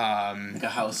 Like a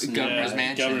house, Governor's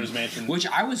Mansion, which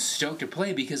I was stoked to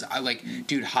play because I like,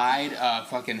 dude, Hyde,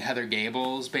 fucking Heather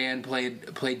Gable's band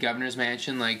played Governor's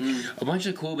Mansion, like a bunch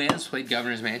of cool bands played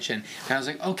Governor's Mansion, and I was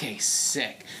like, okay,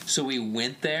 sick. So we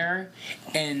went there,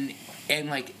 and and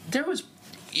like there was.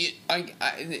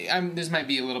 This might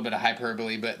be a little bit of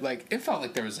hyperbole, but like it felt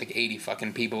like there was like 80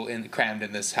 fucking people crammed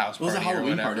in this house party. It was a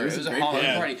Halloween party. It was a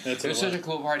Halloween party. It was such a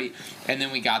cool party. And then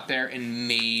we got there, and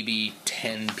maybe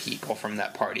 10 people from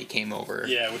that party came over.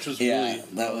 Yeah, which was really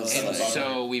that was. And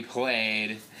so we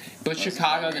played. But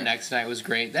Chicago the next night was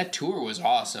great. That tour was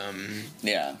awesome.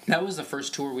 Yeah. That was the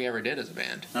first tour we ever did as a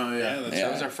band. Oh yeah,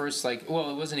 That was our first it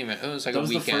wasn't even. It was like that a was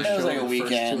weekend. The It first was like a show,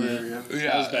 weekend. Tour, yeah.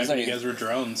 That was back when like, you guys were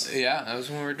drones. Yeah, that was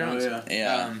when we were drones. Oh,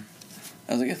 Yeah.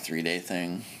 That was like a 3-day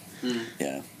thing.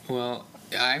 Yeah. Well,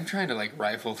 I'm trying to like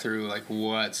rifle through like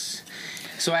what's.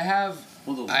 So I have.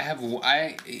 So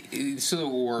the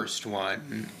worst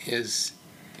one is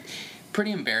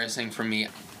pretty embarrassing for me.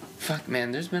 Fuck,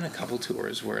 man, there's been a couple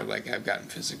tours where, like, I've gotten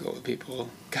physical with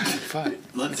people. God, fuck.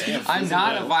 I'm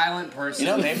not a violent person.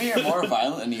 You know, maybe you're more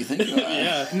violent than you think you are.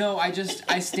 Yeah. No, I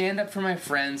stand up for my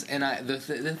friends, and the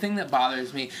thing that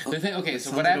bothers me, okay,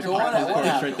 so what I have to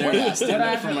preface right there. Stand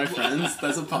up for I- my friends.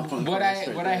 That's a pop punk. what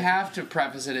I have to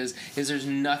preface it is there's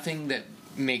nothing that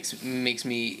makes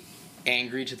me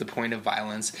angry to the point of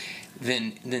violence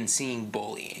than seeing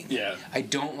bullying. Yeah. I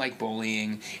don't like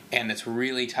bullying, and it's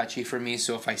really touchy for me.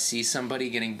 So if I see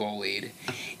somebody getting bullied,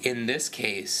 in this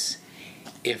case,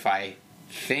 if I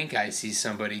think I see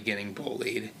somebody getting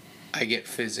bullied, I get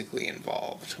physically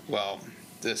involved. Well,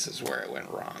 this is where it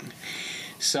went wrong.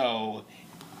 So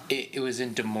it was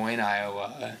in Des Moines,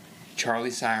 Iowa. Charlie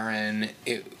Siren.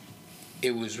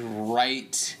 It was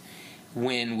right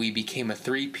when we became a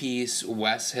 3-piece.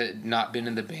 Wes had not been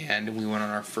in the band, and we went on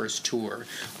our first tour.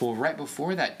 Well, right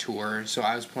before that tour, so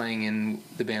I was playing in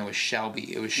the band with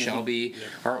Shelby. It was Shelby,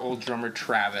 our old drummer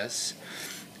Travis,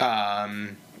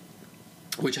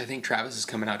 which I think Travis is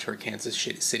coming out to our Kansas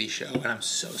City show, and I'm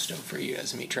so stoked for you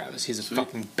guys to meet Travis. He's the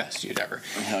fucking best dude ever.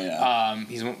 Hell yeah.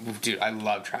 Dude, I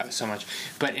love Travis so much.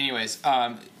 But anyways,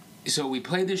 so we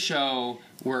played this show.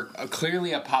 We're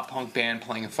clearly a pop punk band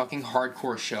playing a fucking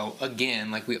hardcore show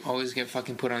again. Like we always get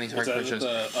fucking put on these hardcore shows. Was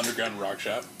that at the Underground Rock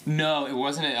Shop? No, it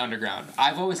wasn't at Underground.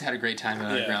 I've always had a great time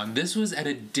at Underground. This was at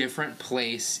a different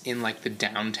place in like the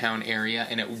downtown area,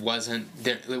 and it wasn't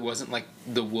there. It wasn't like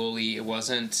the Woolly. It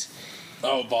wasn't.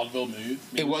 Oh, Vaudeville Mood?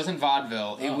 It wasn't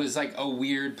vaudeville. Oh. It was like a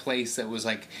weird place that was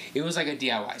like it was like a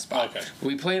DIY spot. Okay.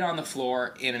 We played on the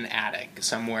floor in an attic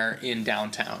somewhere in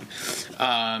downtown,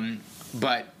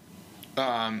 but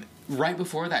right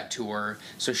before that tour,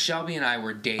 so Shelby and I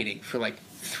were dating for like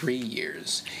 3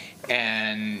 years,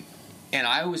 and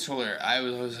I always told her, I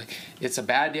was like, it's a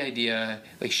bad idea.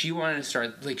 Like she wanted to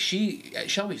start, like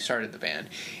Shelby started the band,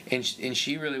 and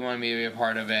she really wanted me to be a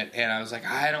part of it, and I was like,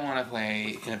 I don't want to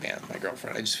play in a band with my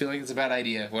girlfriend. I just feel like it's a bad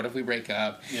idea. What if we break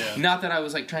up? Yeah. Not that I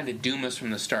was like trying to doom us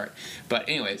from the start, but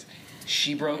anyways,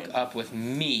 she broke up with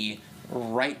me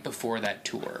right before that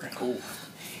tour. Cool.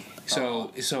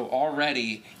 So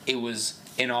already it was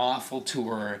an awful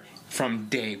tour from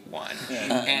day one.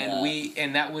 Yeah.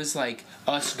 And that was like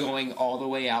us going all the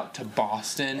way out to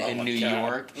Boston and New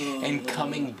York and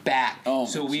coming back. Oh,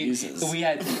 so we Jesus. we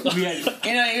had You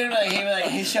know, you'd be like,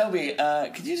 hey Shelby,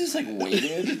 could you just like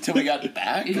waited till we got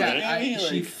back?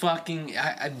 She fucking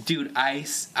dude, I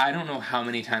don't know how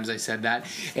many times I said that.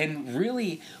 And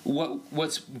really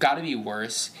what's got to be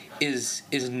worse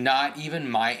is not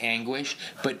even my anguish,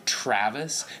 but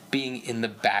Travis being in the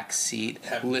back seat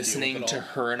listening to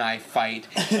her and I fight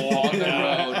on the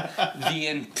road the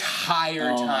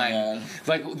entire time.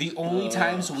 Like the only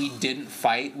times we didn't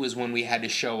fight was when we had to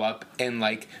show up and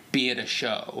like be at a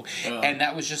show, and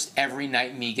that was just every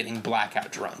night me getting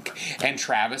blackout drunk and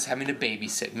Travis having to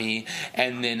babysit me,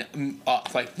 and then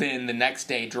then the next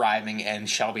day driving and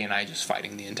Shelby and I just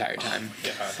fighting the entire time.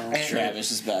 And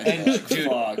Travis is back. And dude,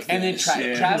 fuck and then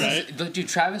Travis, right? Dude,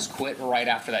 Travis quit right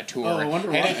after that tour. Oh, I wonder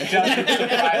why. And it doesn't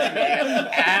surprise me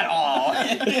at all.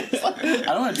 I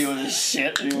don't want to deal with this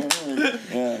shit anymore.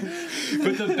 Yeah.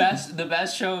 But the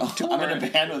best show of tour. I'm in a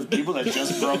band with people that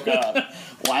just broke up.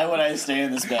 Why would I stay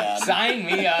in this band? Sign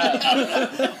me up.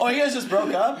 Oh, you guys just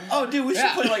broke up? Oh, dude, we should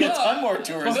play like a ton more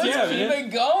tours. Let's keep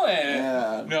it going.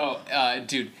 Yeah. No,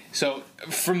 dude. So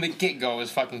from the get-go, it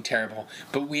was fucking terrible.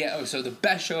 But so the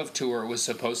best show of tour was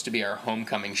supposed to be our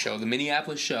homecoming show, the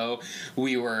Minneapolis show.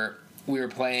 We were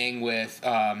playing with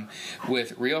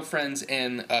Real Friends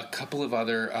and a couple of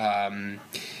other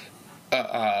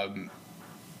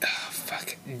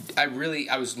fuck.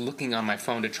 I was looking on my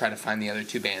phone to try to find the other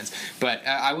two bands, but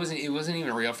it wasn't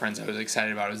even Real Friends I was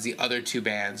excited about. It was the other two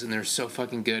bands, and they're so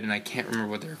fucking good, and I can't remember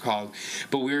what they're called.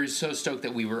 But we were so stoked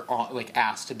that we were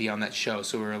asked to be on that show.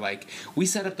 So we were like, we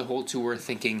set up the whole tour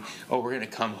thinking, oh, we're gonna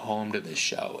come home to this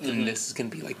show, and this is gonna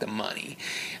be like the money.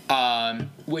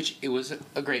 Which it was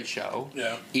a great show.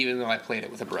 Yeah. Even though I played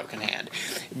it with a broken hand.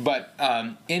 But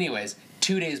anyways,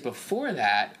 2 days before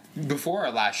that, before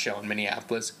our last show in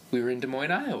Minneapolis, we were in Des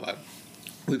Moines, Iowa.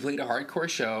 We played a hardcore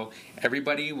show.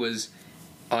 Everybody was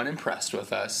unimpressed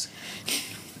with us.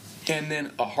 And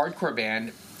then a hardcore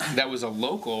band that was a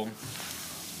local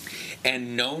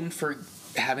and known for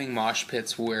having mosh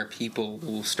pits where people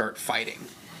will start fighting.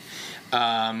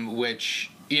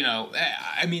 Which, you know,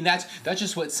 I mean, that's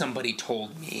just what somebody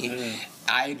told me.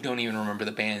 I don't even remember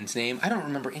the band's name. I don't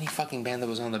remember any fucking band that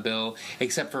was on the bill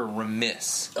except for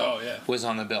Remiss. Oh, yeah. Was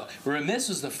on the bill. Remiss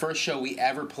was the first show we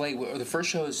ever played. The first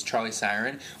show was Charlie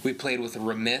Siren. We played with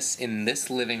Remiss in this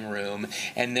living room,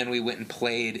 and then we went and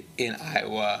played in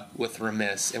Iowa with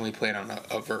Remiss, and we played on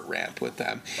a vert ramp with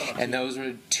them. And those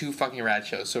were two fucking rad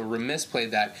shows. So Remiss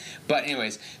played that. But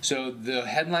anyways, so the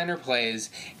headliner plays,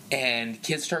 and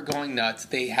kids start going nuts.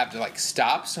 They have to, like,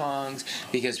 stop songs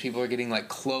because people are getting, like,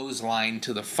 clotheslined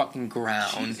to the fucking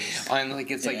ground. On,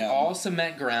 like, it's, like, all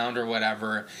cement ground or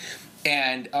whatever.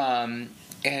 And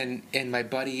my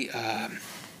buddy, I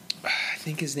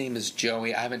think his name is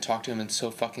Joey. I haven't talked to him in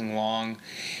so fucking long.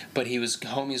 But he was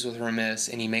homies with Remiss,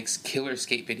 and he makes killer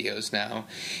skate videos now.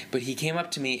 But he came up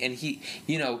to me, and he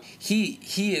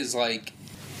is, like,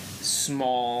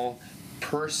 small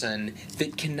person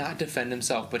that cannot defend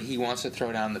himself, but he wants to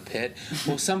throw down the pit.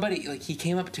 Well, somebody, like, he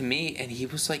came up to me, and he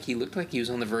was like, he looked like he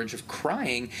was on the verge of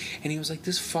crying, and he was like,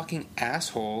 this fucking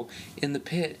asshole in the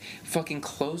pit fucking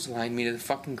clotheslined me to the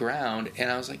fucking ground, and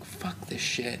I was like, fuck this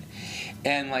shit.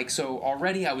 And, like, so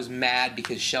already I was mad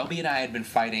because Shelby and I had been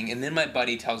fighting, and then my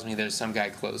buddy tells me there's some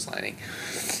guy clotheslining.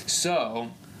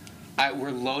 So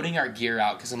we're loading our gear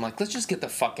out because I'm like, let's just get the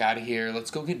fuck out of here. Let's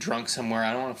go get drunk somewhere.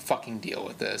 I don't want to fucking deal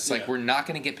with this. Like, we're not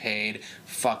going to get paid.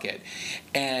 Fuck it.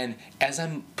 And as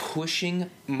I'm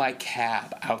pushing my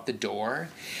cab out the door,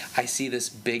 I see this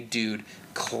big dude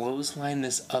clothesline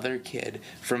this other kid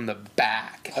from the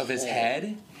back of his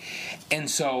head. And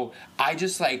so I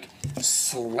just, like,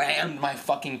 slammed my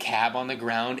fucking cab on the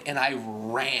ground, and I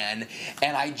ran,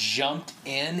 and I jumped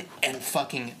in and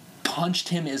fucking punched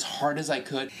him as hard as I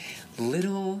could.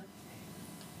 Little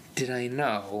did I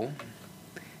know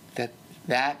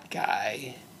that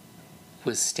guy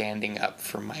was standing up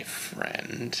for my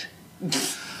friend.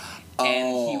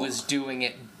 And he was doing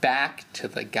it back to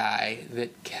the guy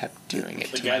that kept doing it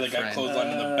to my friend. The guy that got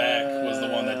clotheslined in the back was the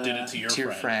one that did it to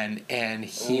your friend. And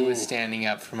he was standing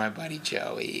up for my buddy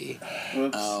Joey.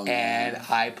 Whoops. And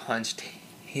I punched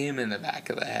him in the back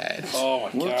of the head. Oh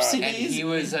my god. And he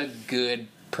was a good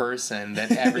person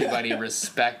that everybody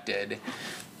respected.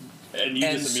 And you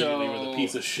just immediately were the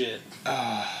piece of shit.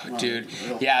 Oh, dude.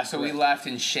 Yeah, so we left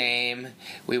in shame.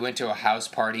 We went to a house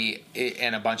party,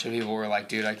 and a bunch of people were like,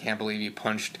 dude, I can't believe you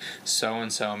punched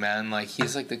so-and-so, man. Like,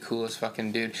 he's, like, the coolest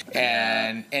fucking dude.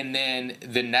 And then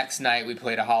the next night, we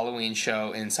played a Halloween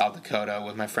show in South Dakota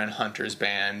with my friend Hunter's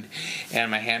band, and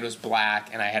my hand was black,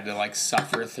 and I had to, like,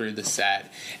 suffer through the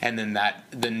set. And then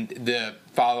the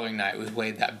following night, we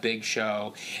played that big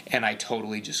show, and I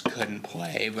totally just couldn't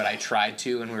play, but I tried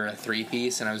to, and we were a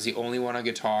three-piece, and I was the only one on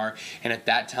guitar, and at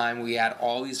that time, we had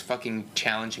all these fucking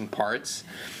challenging parts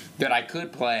that I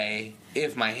could play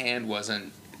if my hand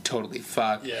wasn't totally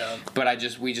fucked. Yeah.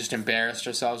 But we just embarrassed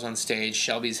ourselves on stage.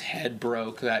 Shelby's head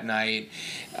broke that night,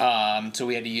 so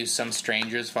we had to use some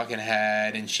stranger's fucking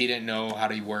head, and she didn't know how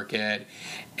to work it,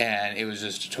 and it was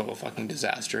just a total fucking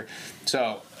disaster.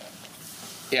 So,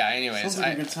 yeah, anyways. Sounds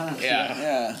like a good time.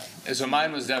 Yeah. So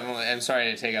mine was definitely, I'm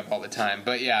sorry to take up all the time,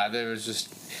 but yeah, there's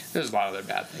a lot of other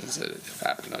bad things that have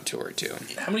happened on tour, too.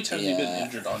 How many times have you been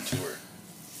injured on tour?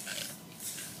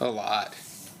 A lot.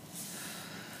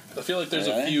 I feel like there's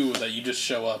a few that you just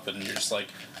show up and you're just like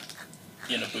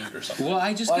in a boot or something. Well,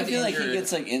 I feel injured. like he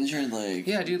gets like injured, like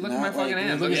yeah, dude, look at my fucking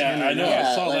hand. Look yeah, I know,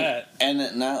 I saw that,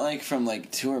 and not like from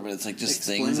like tour, but it's like just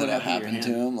things that have happened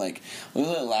to him. Like, was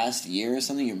it last year or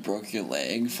something? You broke your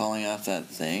leg falling off that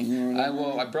thing.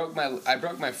 I broke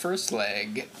my first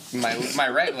leg, my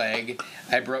right leg.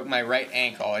 I broke my right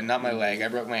ankle, and not my leg. I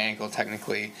broke my ankle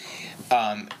technically.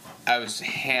 I was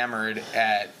hammered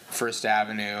at First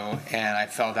Avenue, and I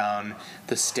fell down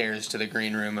the stairs to the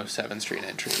green room of 7th Street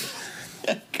Entry.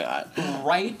 God.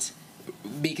 Right?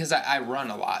 Because I run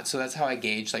a lot, so that's how I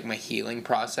gauge, like, my healing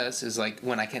process is, like,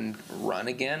 when I can run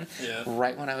again. Yeah.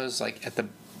 Right when I was, like, at the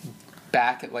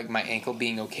back at like my ankle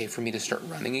being okay for me to start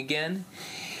running again.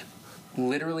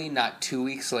 Literally not 2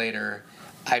 weeks later,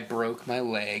 I broke my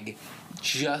leg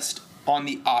just on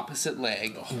the opposite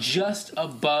leg, just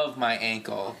above my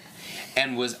ankle,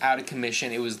 and was out of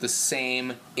commission. It was the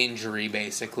same injury,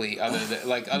 basically, other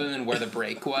than where the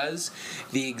break was.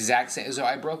 The exact same. So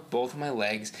I broke both of my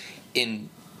legs in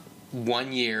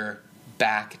 1 year,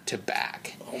 back to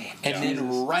back. Oh my God. And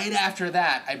then right after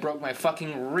that, I broke my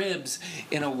fucking ribs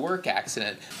in a work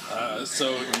accident.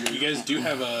 So you guys do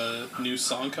have a new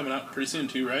song coming out pretty soon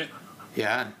too, right?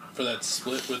 Yeah. For that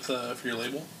split with for your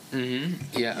label.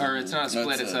 Mm-hmm. Yeah, or it's not a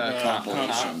split; it's a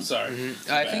compilation. Sorry,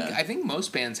 I think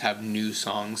most bands have new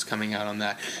songs coming out on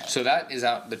that. So that is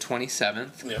out the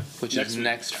 27th, which is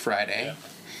next Friday.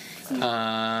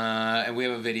 Yeah. And we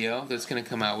have a video that's going to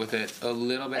come out with it a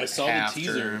little bit. I saw after. the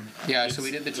teaser. Yeah, so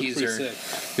we did the teaser.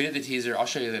 We did the teaser. I'll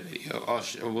show you the video.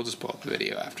 We'll just pull up the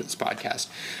video after this podcast.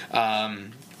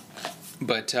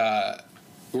 But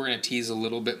we're going to tease a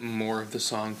little bit more of the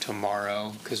song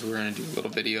tomorrow because we're going to do a little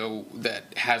video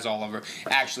that has all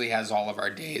of our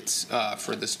dates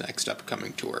for this next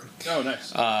upcoming tour. Oh,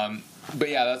 nice. But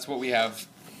yeah, that's what we have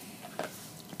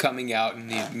coming out in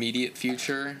the immediate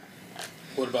future.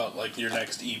 What about like your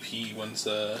next EP? When's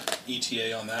the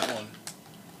ETA on that one?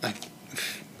 I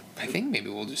think maybe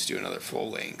we'll just do another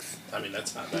full length. I mean,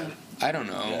 that's not bad. I don't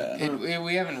know. Yeah.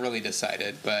 We haven't really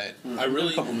decided, but I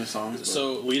really a couple new songs. But.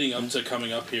 So leading up to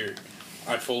coming up here,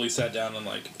 I fully sat down and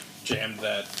like jammed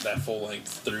that full length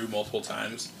through multiple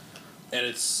times, and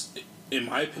it's, in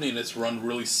my opinion, it's run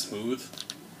really smooth.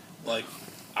 Like,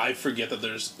 I forget that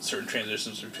there's certain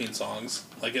transitions between songs.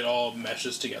 Like, it all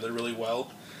meshes together really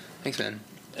well. Thanks, man.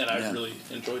 And I really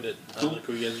enjoyed it. I like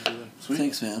what you guys are doing. Sweet.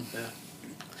 Thanks, man. Yeah.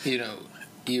 You know,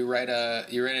 you write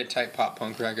a tight pop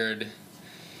punk record,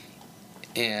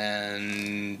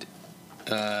 and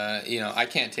I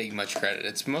can't take much credit.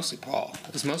 It's mostly Paul.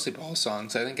 It's mostly Paul's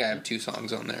songs. I think I have 2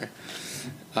 songs on there,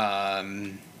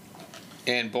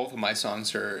 and both of my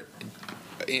songs are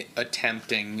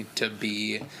attempting to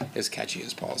be as catchy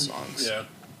as Paul's songs. Yeah.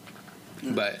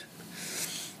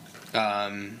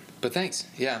 But thanks.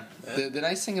 Yeah. The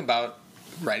nice thing about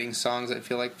writing songs, I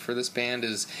feel like, for this band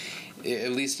is,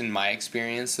 at least in my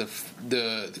experience,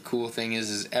 the cool thing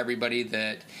is everybody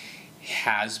that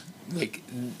has, like,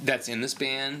 that's in this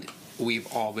band, we've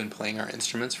all been playing our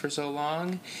instruments for so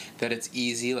long that it's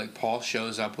easy. Like, Paul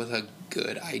shows up with a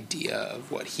good idea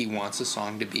of what he wants a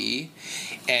song to be,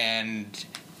 and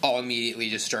I'll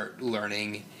immediately just start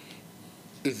learning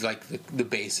like the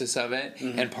basis of it,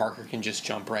 and Parker can just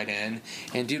jump right in,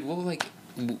 and dude, we'll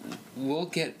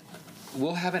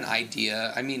have an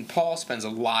idea. I mean, Paul spends a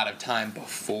lot of time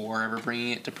before ever bringing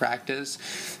it to practice,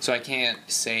 so I can't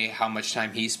say how much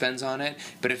time he spends on it,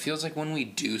 but it feels like when we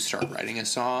do start writing a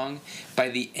song, by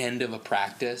the end of a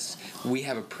practice, we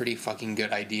have a pretty fucking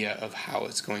good idea of how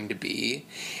it's going to be.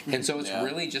 And so it's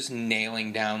really just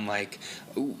nailing down, like,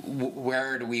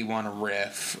 where do we want to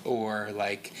riff, or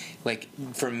like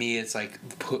for me, it's like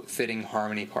fitting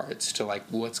harmony parts to like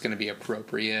what's going to be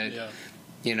appropriate. Yeah.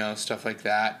 You know, stuff like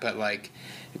that. But, like,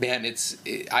 man,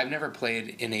 I've never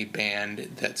played in a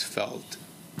band that's felt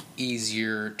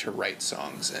easier to write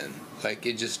songs in. Like,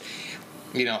 it just,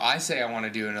 I say I want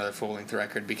to do another full-length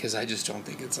record because I just don't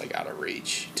think it's, like, out of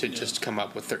reach to just come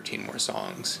up with 13 more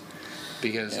songs.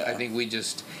 Because I think we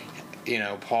just,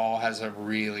 Paul has a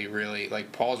really, really,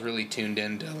 like, Paul's really tuned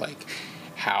into, like,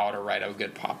 how to write a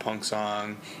good pop-punk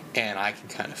song, and I can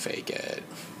kind of fake it.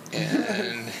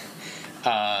 And,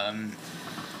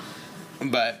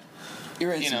 but you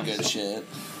write some good shit.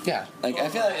 Yeah. Like I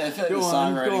feel like the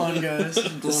songwriting. Go on, guys.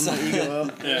 Blowing my ego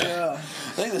up. Yeah.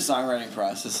 I think the songwriting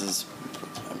process is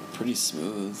pretty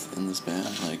smooth in this band.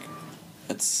 Like,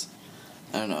 it's,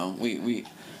 I don't know. We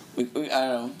I don't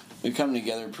know. We come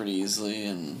together pretty easily,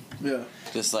 and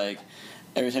just like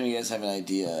every time you guys have an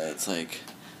idea, it's like,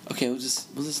 okay, we'll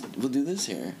do this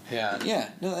here. Yeah. Yeah.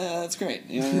 No, that's great.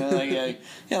 Yeah,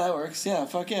 that works. Yeah.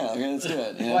 Fuck yeah. Okay, let's do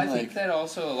it. Well, I think that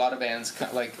also a lot of bands,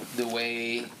 like, the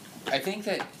way, I think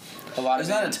that a lot of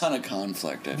there's bands, not a ton of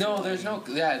conflict.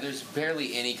 There's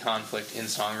barely any conflict in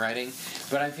songwriting,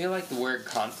 but I feel like the word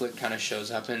conflict kind of shows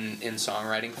up in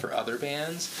songwriting for other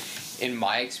bands. In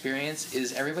my experience,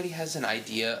 is everybody has an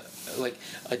idea, like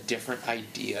a different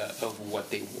idea of what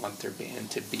they want their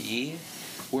band to be.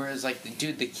 Whereas, like,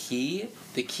 dude, the key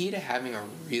to having a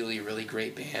really, really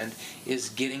great band is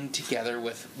getting together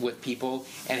with people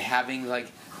and having,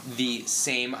 like, the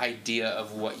same idea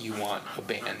of what you want a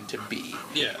band to be.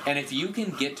 Yeah. And if you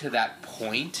can get to that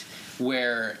point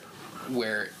where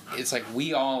where it's like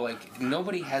we all like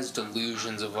nobody has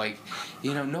delusions of like,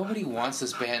 you know, nobody wants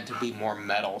this band to be more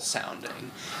metal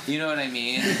sounding. You know what I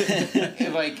mean?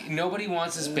 Like nobody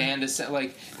wants this band to sound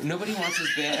like nobody wants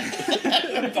this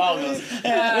band. Paul goes,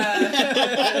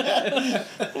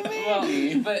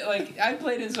 Well, but like I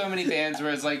played in so many bands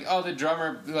where it's like, oh, the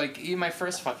drummer, like my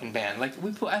first fucking band, like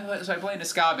so I played in a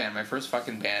ska band, my first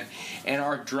fucking band, and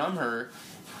our drummer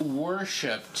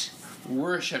worshipped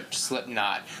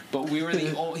Slipknot, but we were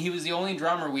he was the only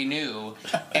drummer we knew,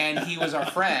 and he was our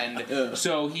friend,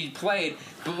 so he played.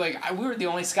 But like we were the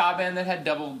only ska band that had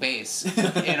double bass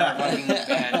in our fucking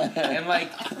band, and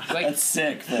like that's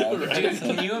sick, bro. Dude,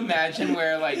 can you imagine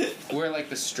where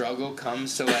the struggle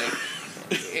comes to like.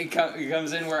 It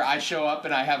comes in where I show up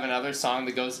and I have another song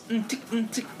that goes you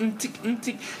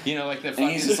know, like the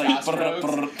fucking ska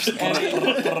strokes.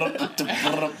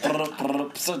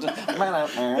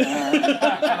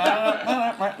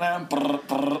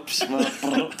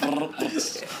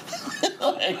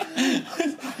 Like,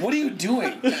 what are you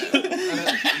doing?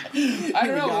 I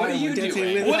don't know. What are you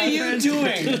doing? What are you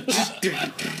doing?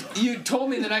 You told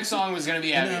me the next song was gonna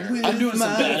be heavier. I'm doing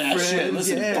some badass shit.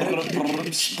 Listen. Yeah.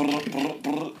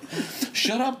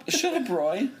 Shut up,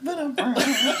 Roy.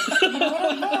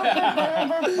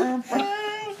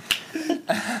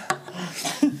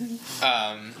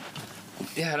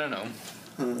 Yeah, I don't know.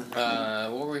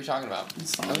 What were we talking about?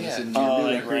 Songs yeah. and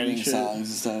Like record writing and shit. songs and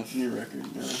stuff. New record,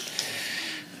 yeah.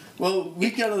 Well, we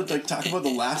gotta like talk about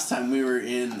the last time we were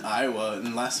in Iowa and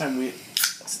the last time we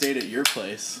stayed at your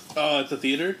place. Oh, at the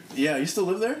theater? Yeah, you still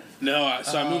live there? No, I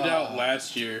moved out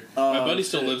last year. My buddy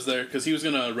still shit. lives there because he was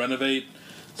gonna renovate,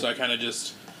 so I kind of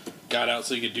just got out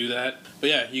so he could do that. But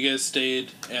yeah, you guys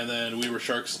stayed, and then we were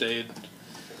Shark stayed.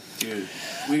 Dude,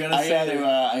 we gotta I say...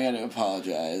 gotta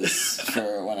apologize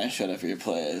for when I showed up at your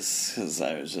place, because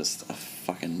I was just a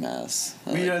fucking mess.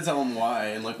 We gotta tell them why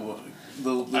and like what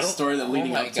the story that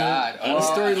leading up to God. it. The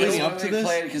story leading up to we this.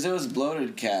 played because it was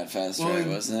Bloated Cat Fest, right?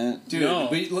 Wasn't it? Dude, No.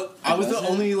 I was the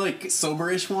Wasn't? only like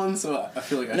soberish one, so I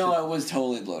feel like I No, should... it was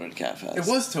totally Bloated Cat Fest. It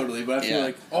was totally, but I feel Yeah.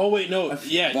 like... Oh wait, no,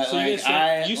 yeah. But, So like, you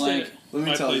guys you stayed at let me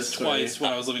my tell place this story. twice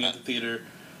when I was living at the theater.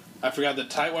 I forgot that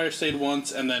Tightwire stayed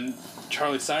once, and then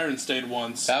Charlie Siren stayed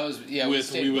once. That was with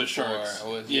We Was Sharks.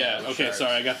 Yeah. Okay. Sharks.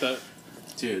 Sorry, I got that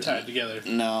Dude. tied together.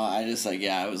 No, I just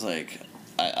I was like,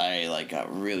 I like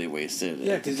got really wasted.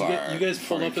 Yeah, because you guys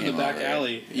pulled up in the back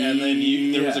alley, and then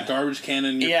Yeah. there was a garbage can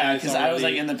in your Yeah, place because I was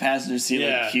like already. in the passenger seat,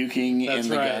 Yeah, like puking that's in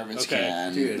the right. garbage Okay.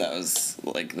 can Dude. that was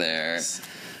like there,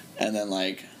 and then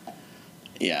like,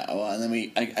 yeah, well, and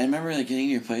then I remember like getting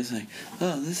to your place like,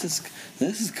 oh, this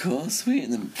is cool, sweet,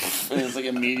 and then it was like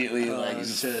immediately like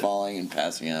just shit. falling and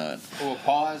passing out. Well,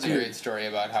 Paul has a great story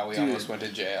about how we almost went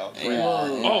to jail. Yeah.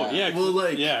 Oh yeah. Well,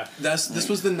 like, yeah. this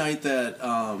was the night that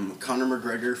Conor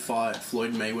McGregor fought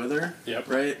Floyd Mayweather. Yep.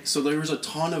 Right? So there was a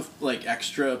ton of, like,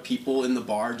 extra people in the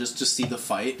bar just to see the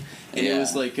fight. And it Yeah.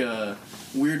 was, like,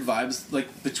 weird vibes,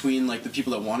 like, between, like, the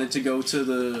people that wanted to go to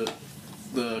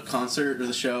the concert or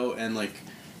the show and, like,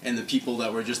 and the people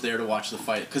that were just there to watch the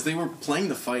fight. Because they were playing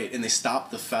the fight and they stopped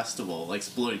the festival, like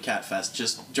Bloated Cat Fest,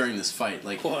 just during this fight.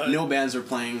 Like, What? no bands were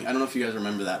playing. I don't know if you guys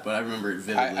remember that, but I remember it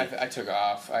vividly. I took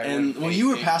off. And well, you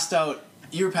were passed out.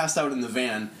 You were passed out in the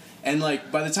van, and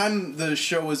like by the time the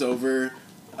show was over,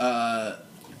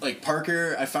 like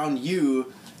Parker, I found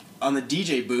you on the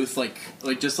DJ booth, like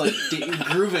just like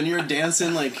grooving. You were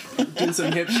dancing, like doing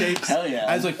some hip shapes. Hell yeah!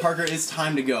 I was like, Parker, it's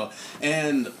time to go.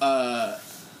 And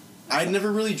I'd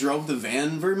never really drove the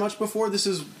van very much before. This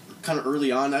is kind of early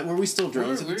on. Were we still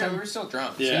drunk at the time? We were still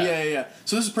drunk. Yeah. Yeah.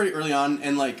 So this is pretty early on,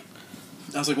 and like,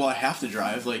 I was like, well, I have to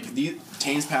drive. Like,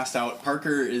 Tane's passed out.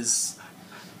 Parker is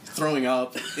throwing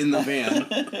up in the van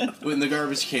in the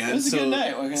garbage can. It was a good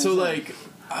night. What can I So say? like,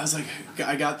 I was like,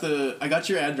 I got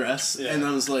your address, and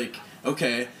I was like,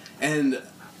 okay, and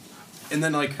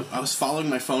then like I was following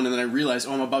my phone, and then I realized,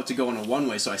 oh, I'm about to go on a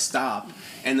one-way, so I stop,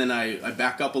 and then I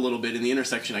back up a little bit in the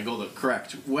intersection. I go the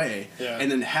correct way, and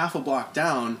then half a block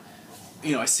down,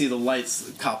 you know, I see the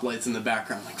lights, cop lights in the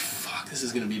background. I'm like, fuck, this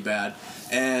is gonna be bad.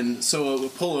 And so we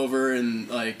pull over, and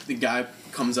like the guy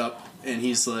comes up, and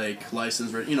he's like,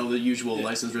 license, the usual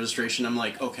license registration. I'm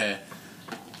like, okay,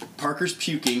 Parker's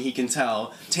puking. He can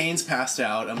tell. Tane's passed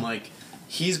out. I'm like,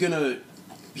 he's gonna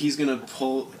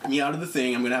pull me out of the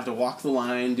thing. I'm gonna have to walk the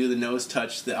line, do the nose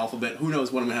touch, the alphabet. Who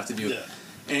knows what I'm gonna have to do? Yeah.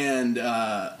 And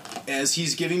as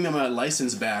he's giving me my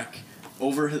license back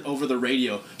over the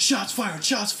radio, shots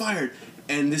fired.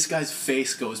 And this guy's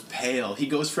face goes pale. He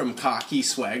goes from cocky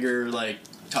swagger, like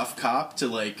tough cop, to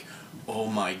like, oh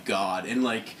my god. And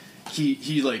like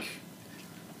he's like,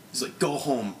 go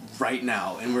home right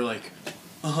now. And we're like,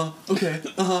 okay,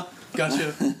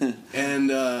 gotcha. And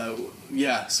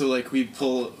yeah, so like we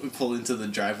pull into the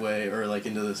driveway or like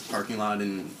into this parking lot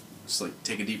and just like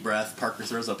take a deep breath. Parker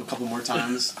throws up a couple more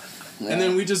times, and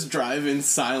then we just drive in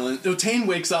silence. Tane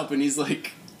wakes up and he's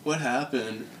like, "What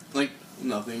happened?" Like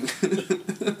nothing.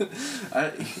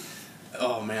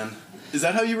 Oh man, is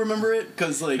that how you remember it?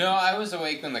 Cause like no, I was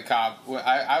awake when the cop.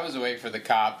 I was awake for the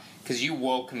cop because you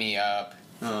woke me up.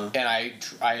 And I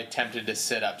attempted to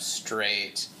sit up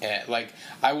straight, and like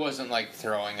I wasn't like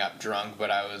throwing up drunk,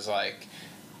 but I was like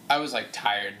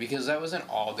tired because that was an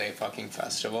all day fucking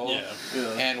festival.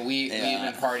 Yeah. And we've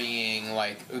been partying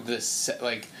like this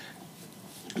like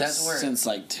that's where since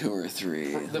like 2 or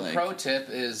 3. The like, pro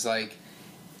tip is like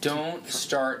don't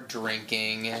start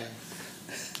drinking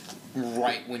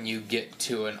right when you get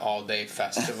to an all-day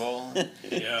festival.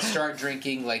 Yeah. Start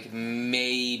drinking like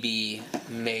maybe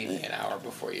an hour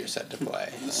before you're set to play.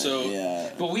 So,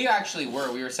 but we actually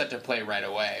we were set to play right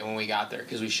away when we got there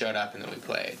because we showed up and then we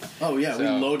played. Oh yeah, so,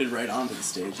 we loaded right onto the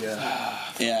stage. Yeah.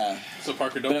 Yeah. So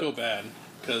Parker, don't feel bad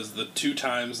because the 2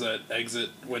 times that Exit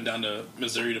went down to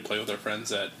Missouri to play with our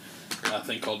friends at a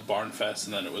thing called Barn Fest,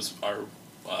 and then it was our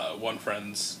one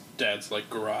friend's dad's like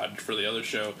garage for the other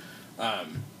show.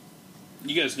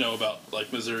 You guys know about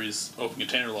like Missouri's open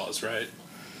container laws, right?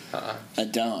 I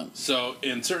don't. So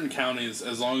in certain counties,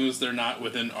 as long as they're not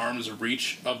within arm's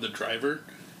reach of the driver,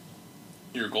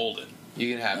 you're golden.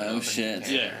 You can have an open shit.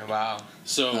 container. Yeah. Wow.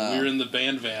 So we were in the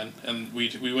band van, and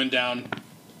we went down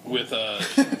with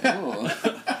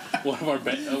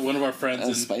one of our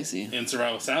friends spicy. in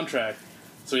Survival Soundtrack.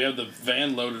 So we have the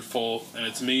van loaded full, and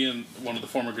it's me and one of the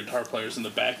former guitar players in the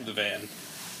back of the van.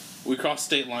 We crossed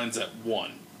state lines at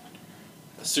 1.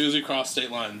 As soon as we cross state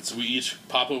lines, we each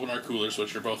pop open our coolers,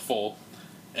 which are both full,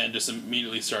 and just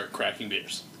immediately start cracking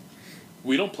beers.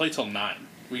 We don't play till 9.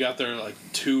 We got there like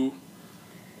 2.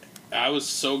 I was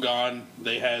so gone.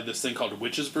 They had this thing called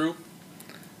Witch's Brew,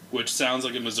 which sounds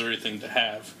like a Missouri thing to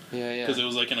have. Yeah. Because it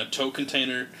was like in a tote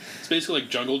container. It's basically like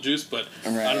jungle juice, but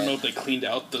I don't know if they cleaned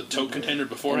out the tote container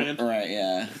beforehand. Right,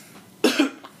 yeah.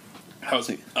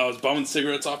 I was bumming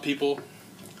cigarettes off people.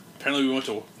 Apparently we went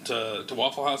to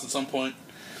Waffle House at some point.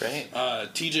 Great.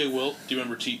 TJ Wilt, do you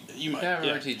remember You might. Yeah, I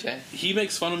remember TJ. He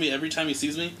makes fun of me every time he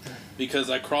sees me because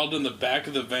I crawled in the back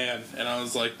of the van and I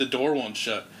was like, the door won't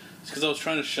shut. It's because I was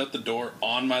trying to shut the door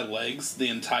on my legs the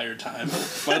entire time.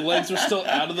 My legs were still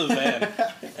out of the van.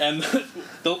 And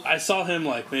I saw him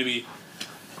like maybe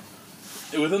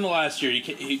within the last year.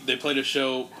 They played a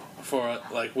show for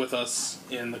like with us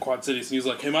in the Quad Cities, and he was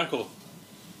like, "Hey Michael,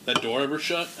 that door ever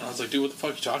shut?" And I was like, "Dude, what the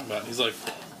fuck are you talking about?" And he's like,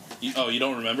 you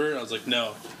don't remember? And I was like,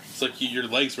 "No." It's like your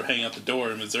legs were hanging out the door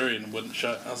in Missouri and it wouldn't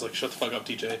shut. And I was like, "Shut the fuck up,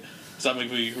 TJ. Stop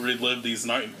making me relive these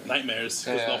nightmares."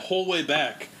 Because the whole way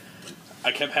back,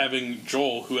 I kept having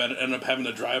Joel, who ended up having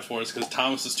to drive for us because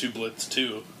Thomas is too blitzed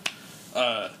too,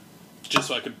 just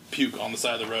so I could puke on the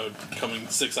side of the road coming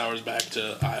 6 hours back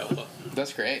to Iowa.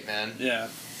 That's great, man. Yeah.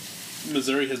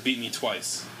 Missouri has beat me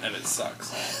twice, and it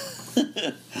sucks.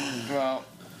 Well,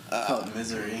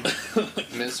 Misery.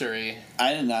 Misery.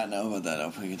 I did not know about that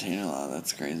open container law.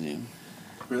 That's crazy.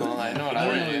 Really? Well, I know what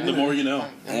I do. The more you know.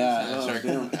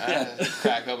 Yeah.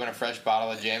 Crack open a fresh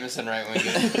bottle of Jameson right when we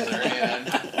get to Missouri. And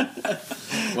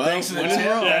Well, Thanks for the tip,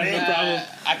 No Daddy. problem.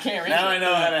 I can't read Now it. I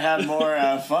know how to have more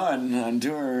fun on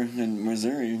tour in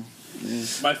Missouri.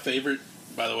 My favorite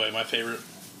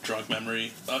drunk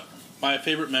memory, my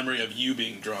favorite memory of you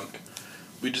being drunk.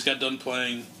 We just got done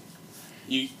playing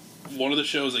one of the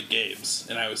shows at Gabe's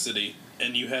in Iowa City,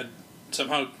 and you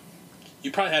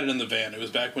probably had it in the van. It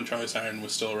was back when Charlie Siren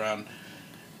was still around.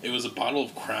 It was a bottle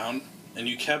of Crown, and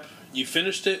you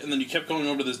finished it, and then you kept going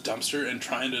over to this dumpster and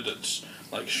trying to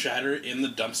like shatter it in the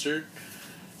dumpster,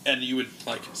 and you would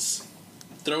like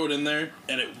throw it in there,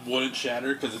 and it wouldn't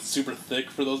shatter because it's super thick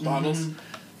for those bottles.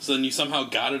 So then you somehow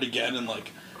got it again and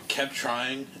like kept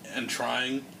trying, and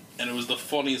it was the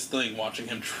funniest thing watching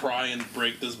him try and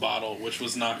break this bottle, which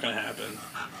was not going to happen.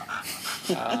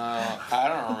 I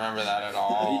don't remember that at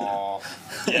all.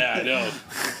 Yeah, I know.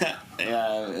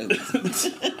 Yeah,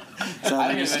 sounds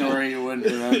like a story you wouldn't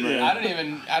remember.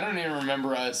 I don't even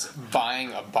remember us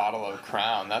buying a bottle of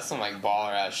Crown. That's some like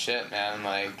baller ass shit, man.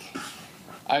 Like,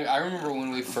 I remember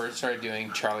when we first started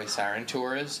doing Charlie Siren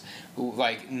tours,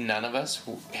 like none of us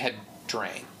had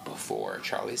drank before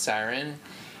Charlie Siren,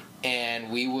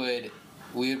 and we would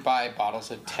we would buy bottles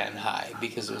of 10 High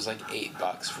because it was like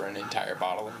 $8 for an entire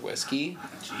bottle of whiskey.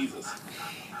 Jesus.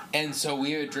 And so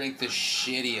we would drink the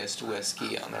shittiest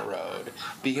whiskey on the road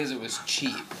because it was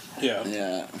cheap. Yeah.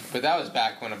 Yeah. But that was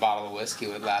back when a bottle of whiskey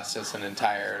would last us an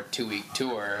entire 2-week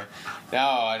tour.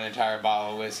 Now an entire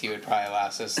bottle of whiskey would probably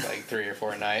last us like 3 or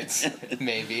 4 nights,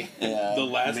 maybe. Yeah. The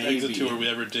last Maybe. exit tour we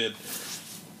ever did,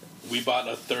 we bought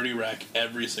a 30 rack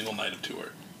every single night of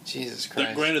tour. Jesus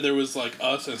Christ. Granted, there was like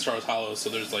us and Stars Hollow, so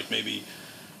there's like maybe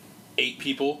 8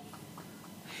 people.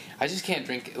 I just can't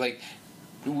drink, like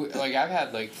I've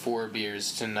had like 4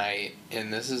 beers tonight,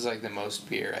 and this is like the most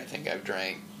beer I think I've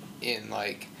drank in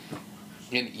like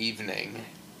an evening.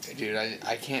 Dude,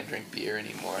 I can't drink beer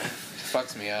anymore. It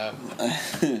fucks me up.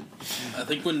 I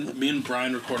think when me and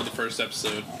Brian recorded the first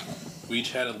episode, we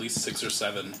each had at least 6 or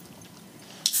 7.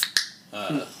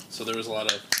 So there was a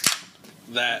lot of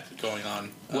that going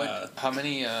on. What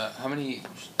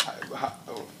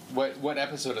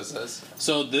episode is this?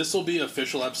 So this will be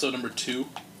official episode number 2.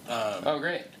 Oh,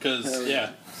 great. Because,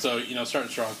 yeah, so, you know, starting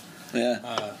strong.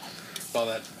 Yeah. All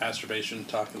that masturbation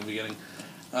talk in the beginning.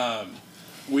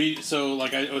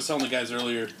 Like I was telling the guys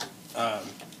earlier, hi.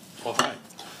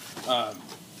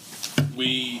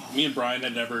 Me and Brian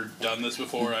had never done this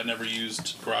before. I never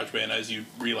used GarageBand, as you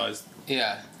realized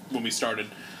Yeah. when we started.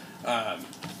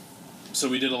 So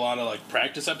we did a lot of, like,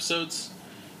 practice episodes,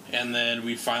 and then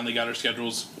we finally got our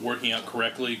schedules working out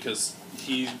correctly, because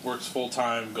he works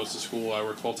full-time, goes to school, I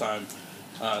work full-time.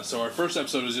 So our first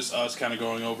episode was just us kind of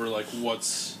going over, like,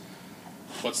 what's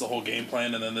the whole game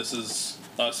plan, and then this is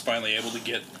us finally able to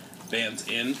get bands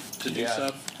in to do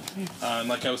stuff. And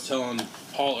like I was telling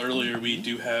Paul earlier, we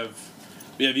have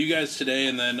you guys today,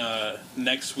 and then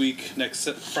next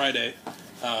Friday,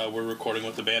 we're recording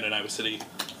with the band in Iowa City.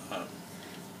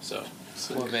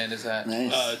 What band is that?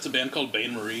 Nice. It's a band called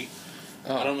Bain Marie.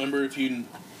 Oh. I don't remember if you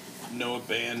know a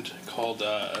band called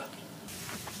The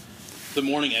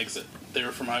Morning Exit. They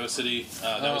were from Iowa City.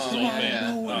 That was his old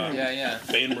band. Yeah.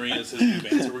 Bain Marie is his new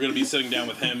band. So we're going to be sitting down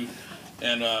with him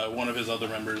and one of his other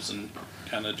members and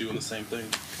kind of doing the same thing.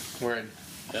 Word.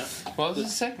 Yeah. Well, this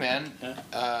is sick, man.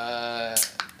 Yeah.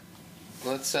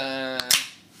 Let's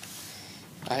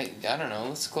I don't know.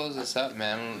 Let's close this up,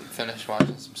 man. Finish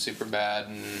watching some Superbad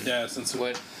and Yeah, since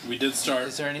what we did start.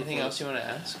 is there anything else you want to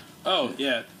ask? Oh,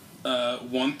 yeah.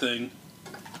 One thing.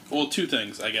 Well, 2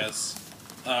 things, I guess.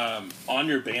 On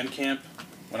your Bandcamp,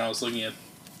 when I was looking at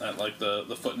like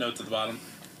the footnotes at the bottom,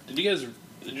 did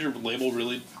your label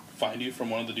really find you from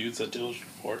one of the dudes at Dillinger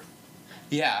 4?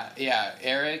 Yeah.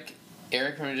 Eric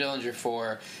from Dillinger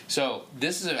 4. So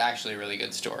this is actually a really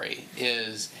good story.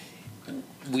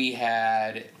 We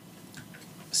had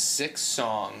 6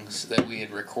 songs that we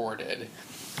had recorded,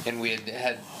 and we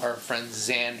had our friend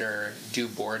Xander do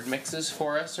board mixes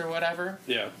for us or whatever.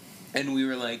 Yeah. And we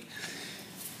were like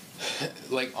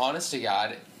honest to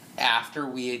God, after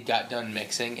we had got done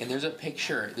mixing, and there's a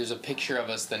picture of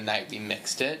us the night we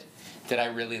mixed it that I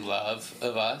really love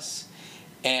of us,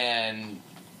 and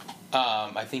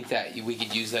I think that we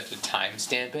could use that to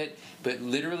timestamp it. But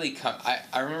literally,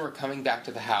 I remember coming back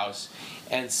to the house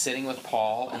and sitting with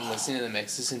Paul and listening to the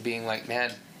mixes and being like,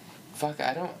 man, fuck,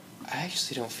 I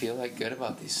actually don't feel like good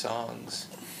about these songs.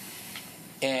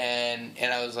 And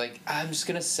I was like, I'm just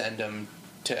gonna send them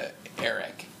to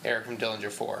Eric from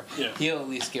Dillinger 4. Yeah. He'll at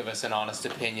least give us an honest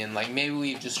opinion. Like, maybe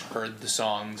we've just heard the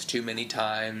songs too many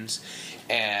times,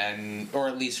 or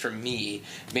at least for me,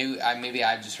 maybe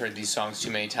I've just heard these songs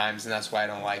too many times, and that's why I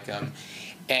don't like them.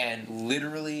 And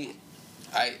literally,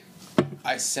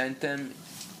 I sent them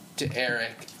to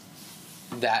Eric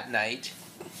that night.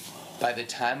 By the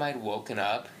time I'd woken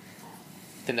up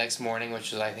the next morning,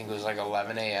 which was, I think it was like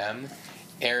 11 a.m.,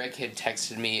 Eric had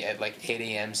texted me at like 8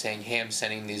 a.m. saying, hey, I'm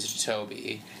sending these to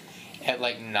Toby. At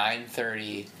like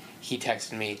 9:30, he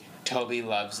texted me, Toby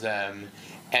loves them.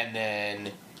 And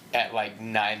then at like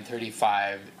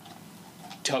 9:35,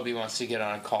 Toby wants to get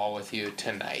on a call with you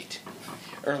tonight.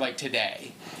 Or like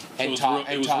today. And it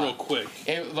was real quick.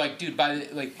 Dude,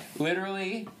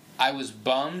 literally, I was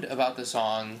bummed about the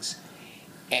songs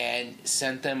and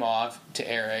sent them off to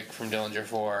Eric from Dillinger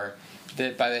 4.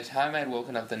 That by the time I'd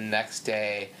woken up the next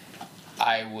day,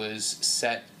 I was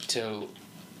set to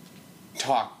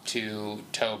talk to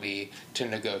Toby to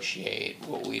negotiate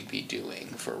what we'd be doing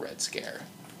for Red Scare.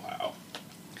 Wow.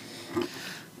 Yeah,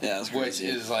 that's crazy.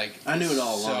 Which is like, I knew it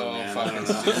all along, so man. fucking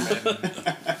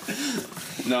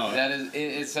stupid. No. That is,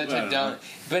 it's such a dumb,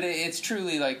 but it's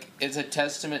truly like, it's a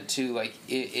testament to like,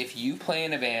 if you play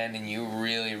in a band and you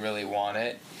really, really want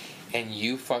it, and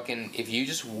you fucking, if you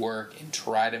just work and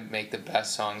try to make the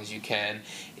best songs you can,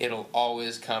 it'll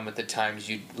always come at the times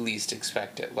you least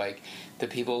expect it. Like, the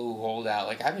people who hold out,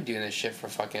 like, I've been doing this shit for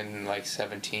fucking, like,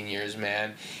 17 years,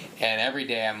 man, and every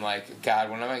day I'm like, God,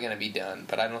 when am I gonna be done?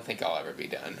 But I don't think I'll ever be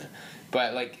done.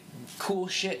 But, like, cool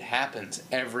shit happens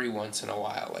every once in a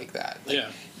while like that. Like,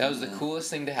 yeah. That was the coolest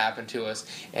thing to happen to us,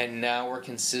 and now we're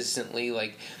consistently,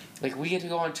 like we get to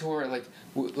go on tour, like,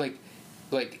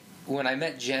 when I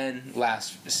met Jen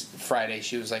last Friday,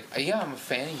 she was like, yeah, I'm a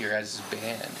fan of your guys'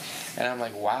 band. And I'm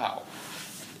like, wow.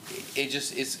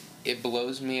 It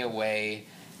blows me away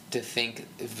to think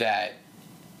that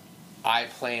I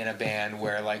play in a band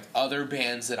where, like, other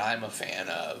bands that I'm a fan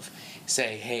of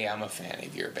say, hey, I'm a fan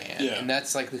of your band. Yeah. And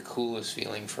that's, like, the coolest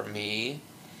feeling for me.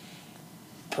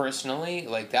 Personally,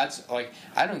 like, that's, like,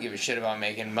 I don't give a shit about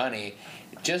making money.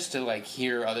 Just to, like,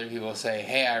 hear other people say,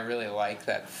 hey, I really like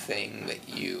that thing that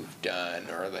you've done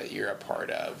or that you're a part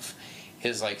of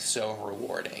is, like, so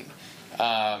rewarding.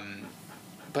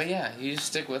 But yeah, you just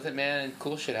stick with it, man, and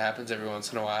cool shit happens every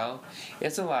once in a while.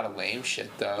 It's a lot of lame shit,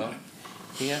 though.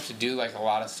 You have to do, like, a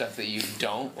lot of stuff that you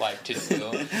don't like to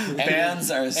do. Bands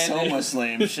are so much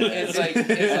lame shit. It's like,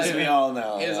 as we all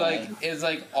know. It's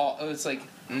like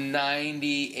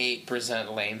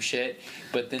 98% lame shit,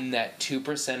 but then that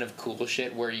 2% of cool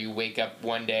shit where you wake up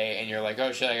one day and you're like,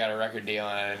 oh shit, I got a record deal,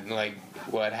 and like,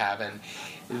 what happened?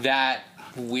 That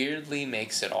weirdly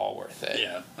makes it all worth it.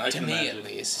 Yeah, I to can me imagine. at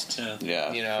least.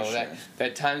 Yeah, you know, for that sure.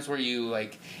 that times where you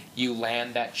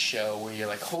land that show where you're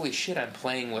like, holy shit, I'm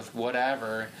playing with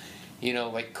whatever, you know,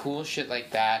 like, cool shit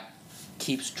like that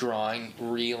keeps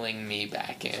reeling me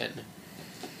back in,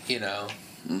 you know.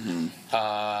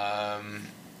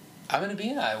 I'm gonna be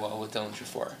in Iowa with Dylan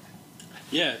Trefor.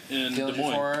 Yeah, in Dylan Des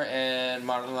Moines. Trefor and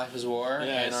Modern Life is War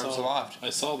and Arms Aloft. I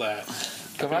saw that.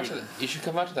 You should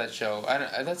come out to that show.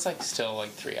 That's like still like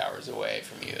 3 hours away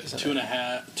from you, isn't it?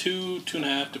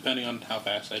 2.5, depending on how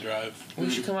fast I drive. We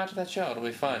should come out to that show. It'll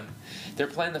be fun. They're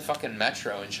playing the fucking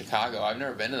Metro in Chicago. I've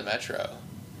never been to the Metro.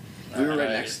 We were right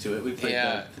next to it. We played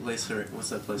Yeah. the place. What's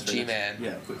that place? Right G-Man.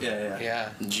 next- Yeah.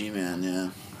 G-Man, yeah.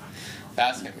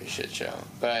 That's gonna be a shit show.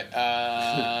 But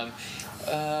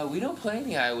we don't play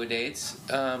any Iowa dates,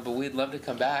 but we'd love to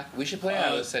come back. We should play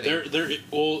Iowa City.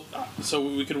 So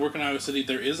we could work in Iowa City.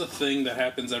 There is a thing that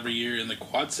happens every year in the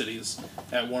Quad Cities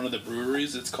at one of the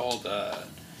breweries. It's called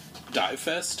Dive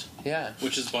Fest. Yeah.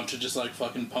 Which is a bunch of just like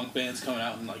fucking punk bands coming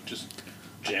out and like just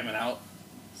jamming out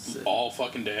Sick. all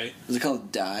fucking day. Is it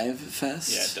called Dive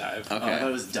Fest? Yeah, Dive. Okay. Oh, I thought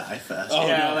it was Die Fest. Oh,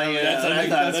 Yeah, no, like, that's what I thought.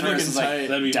 that'd At be first, it's like,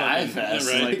 that'd be Dive fucking- Fest.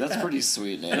 right. Like, that's pretty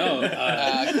sweet name. No,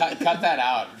 Cut that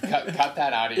out. Cut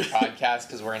that out of your podcast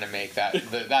because we're gonna make that.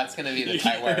 That's gonna be the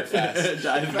Tightwire Fest.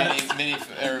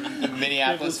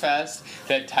 Minneapolis Fest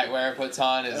that Tightwire puts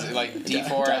on is like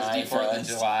D4 has D4th of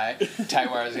July.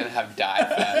 Tightwire is gonna have Die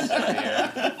Fest every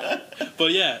year.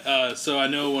 But yeah, so I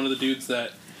know one of the dudes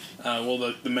that,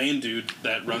 the main dude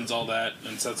that runs all that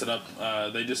and sets it up,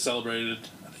 they just celebrated,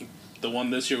 I think the one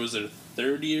this year was their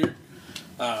 3rd year.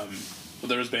 But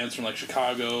there was bands from like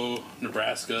Chicago,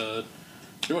 Nebraska,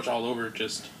 pretty much all over.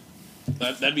 Just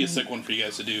that'd be a sick one for you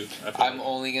guys to do. I'm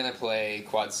only gonna play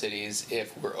Quad Cities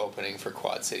if we're opening for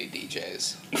Quad City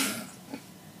DJs.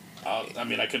 I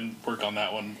mean, I can work on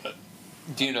that one, but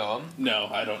Do you know them? no,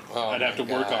 I don't. Oh I'd have to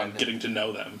my work on God. getting to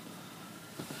know them.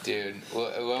 Dude,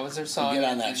 what was their song? Get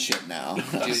on that shit now.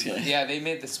 Dude, yeah, they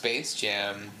made the Space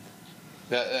Jam.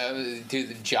 Dude,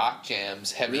 the Jock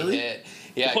Jams, heavy Really? hit.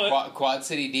 Yeah, What? Quad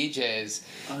City DJs.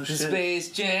 Oh, The shit. Space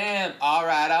Jam. All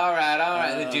right.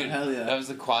 Oh, Dude, hell yeah. that was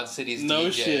the Quad Cities No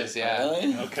DJs. shit. Yeah.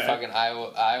 Really? Okay. Fucking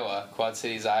Iowa. Quad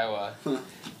Cities, Iowa.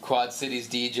 Quad Cities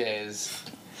DJs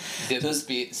did the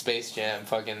Space Jam.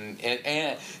 Fucking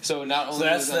and so not only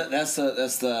So was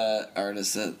that's the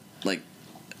artist that, like,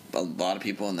 a lot of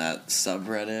people in that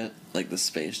subreddit, like the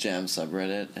Space Jam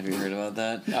subreddit. Have you heard about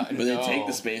that? Where they take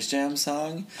the Space Jam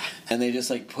song and they just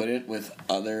like put it with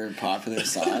other popular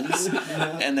songs,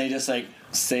 and they just like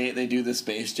say they do the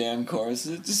Space Jam chorus.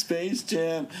 It's a Space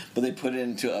Jam, but they put it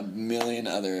into a million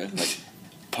other like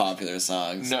popular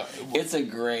songs. No. It's a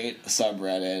great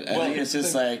subreddit. I Well, think it's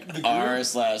just like group-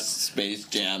 r/Space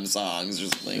Jam songs or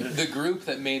something. the group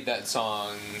that made that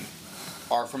song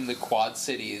are from the Quad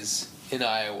Cities in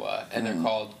Iowa, and they're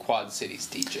called Quad Cities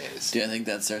DJs. Dude, I think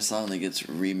that's their song that gets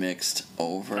remixed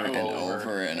over and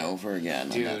over and over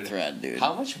again on that thread, dude.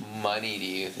 How much money do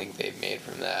you think they've made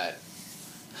from that?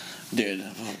 Dude,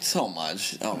 so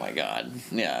much. Oh my god.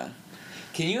 Yeah.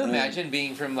 Can you imagine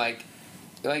being from like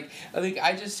Like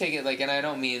I just take it, like, and I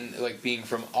don't mean, like, being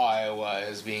from Iowa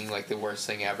as being, like, the worst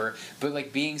thing ever, but,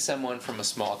 like, being someone from a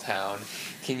small town,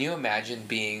 can you imagine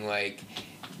being, like,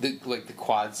 the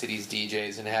Quad Cities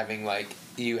DJs and having, like,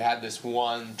 you had this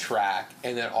one track,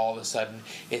 and then all of a sudden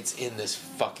it's in this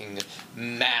fucking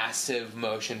massive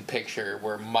motion picture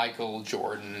where Michael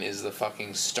Jordan is the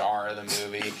fucking star of the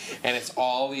movie, and it's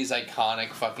all these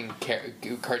iconic fucking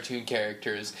cartoon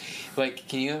characters. Like,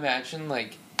 can you imagine,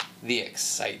 like, the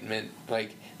excitement?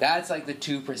 Like, that's like the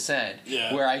 2%.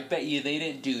 Yeah. Where I bet you they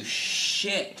didn't do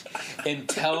shit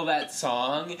until that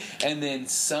song, and then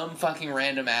some fucking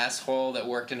random asshole that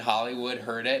worked in Hollywood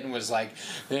heard it and was like,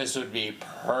 this would be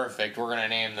perfect. We're gonna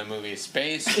name the movie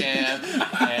Space Jam,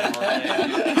 and we're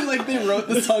gonna do Like, they wrote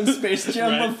the song Space Jam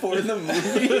Right. before the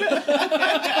movie.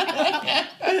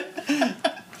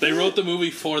 They wrote the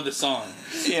movie for the song.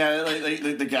 Yeah,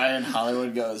 like the guy in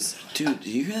Hollywood goes, dude,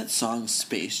 did you hear that song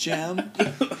Space Jam?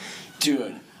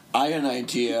 Dude, I got an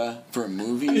idea for a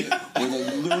movie where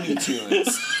the Looney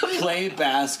Tunes play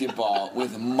basketball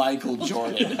with Michael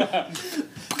Jordan.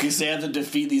 Because they have to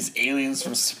defeat these aliens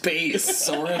from space,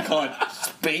 so we're going to call it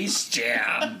Space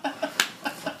Jam.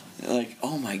 Like,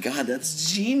 oh my god,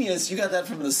 that's genius. You got that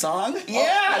from the song?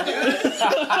 Yeah, dude.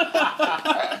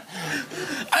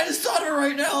 I just thought of it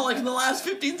right now, like in the last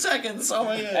 15 seconds. Oh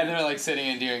my god. and they're like sitting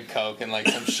and doing coke in like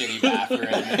some shitty bathroom.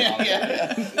 And all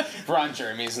Yeah. Ron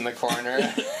Jeremy's in the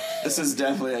corner. This is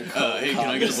definitely a cool hey, can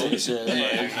I get some? conversation.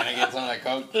 Hey, can I get some of that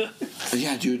coke?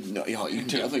 Yeah, dude, no, yo, you can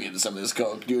definitely get some of this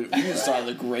coke, dude. We just saw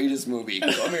the greatest movie.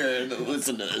 Come here and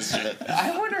listen to this shit.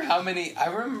 I wonder how many. I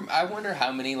wonder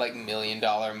how many like $1 million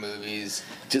movies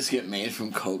Just get made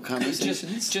from coke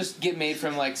conversations. just get made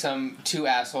from like some two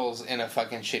assholes in a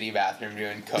fucking shitty bathroom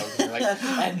doing coke. And, like,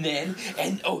 and then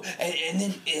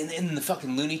the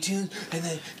fucking Looney Tunes, and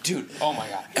then dude, oh my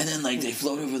god. And then, like, they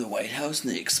float over the White House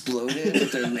and they exploded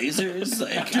with their lasers.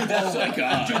 Like, oh my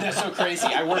god. Dude, that's so crazy.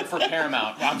 I work for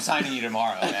Paramount. I'm signing you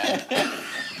tomorrow, man.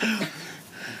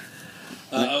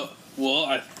 Well,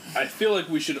 I feel like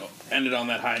we should end it on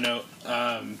that high note.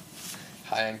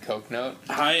 High end coke note.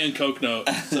 High and coke note.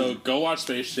 So go watch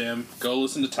Space Jam. Go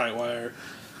listen to Tightwire.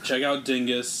 Check out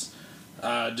Dingus.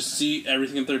 Just see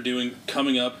everything that they're doing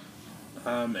coming up.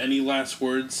 Any last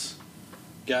words,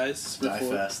 guys? Die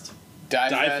before- Fest. Die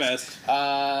Fest.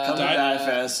 Come to Die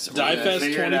Fest. Die We're gonna Fest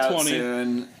figure it out 2020.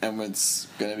 soon, and it's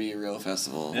gonna be a real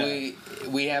festival. Yeah.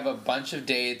 We have a bunch of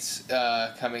dates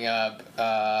coming up.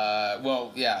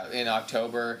 In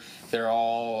October. They're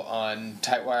all on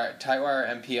Tightwire. Tightwire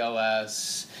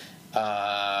MPLS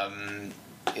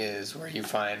is where you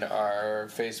find our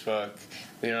Facebook.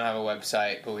 We don't have a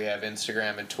website, but we have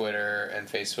Instagram and Twitter and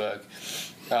Facebook.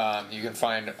 You can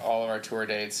find all of our tour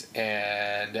dates,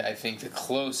 and I think the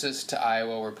closest to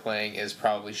Iowa we're playing is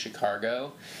probably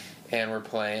Chicago, and we're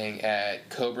playing at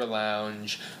Cobra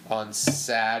Lounge on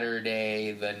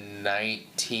Saturday the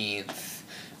 19th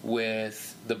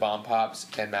with the Bomb Pops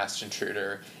and Masked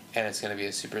Intruder, and it's going to be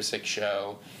a super sick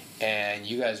show. And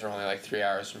you guys are only like 3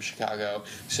 hours from Chicago,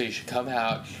 so you should come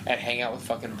out and hang out with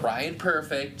fucking Brian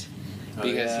Perfect.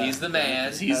 Because yeah. he's the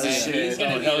man. He's the and shit. he's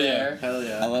gonna Oh, be hell yeah. there. Hell I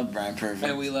yeah. love Brian Perfect.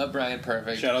 And we love Brian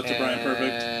Perfect. Shout out to Brian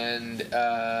Perfect. And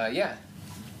yeah.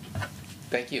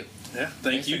 Thank you. Yeah,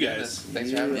 thank you for doing guys. this.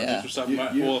 Thanks for having me. Yeah. Thanks for stopping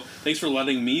by. You- Well, thanks for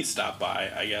letting me stop by,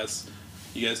 I guess.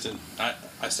 You guys didn't.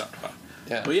 I stopped by.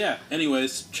 Yeah. But yeah,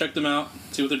 anyways, check them out.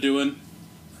 See what they're doing.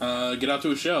 Get out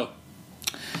to a show.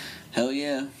 Hell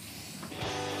yeah.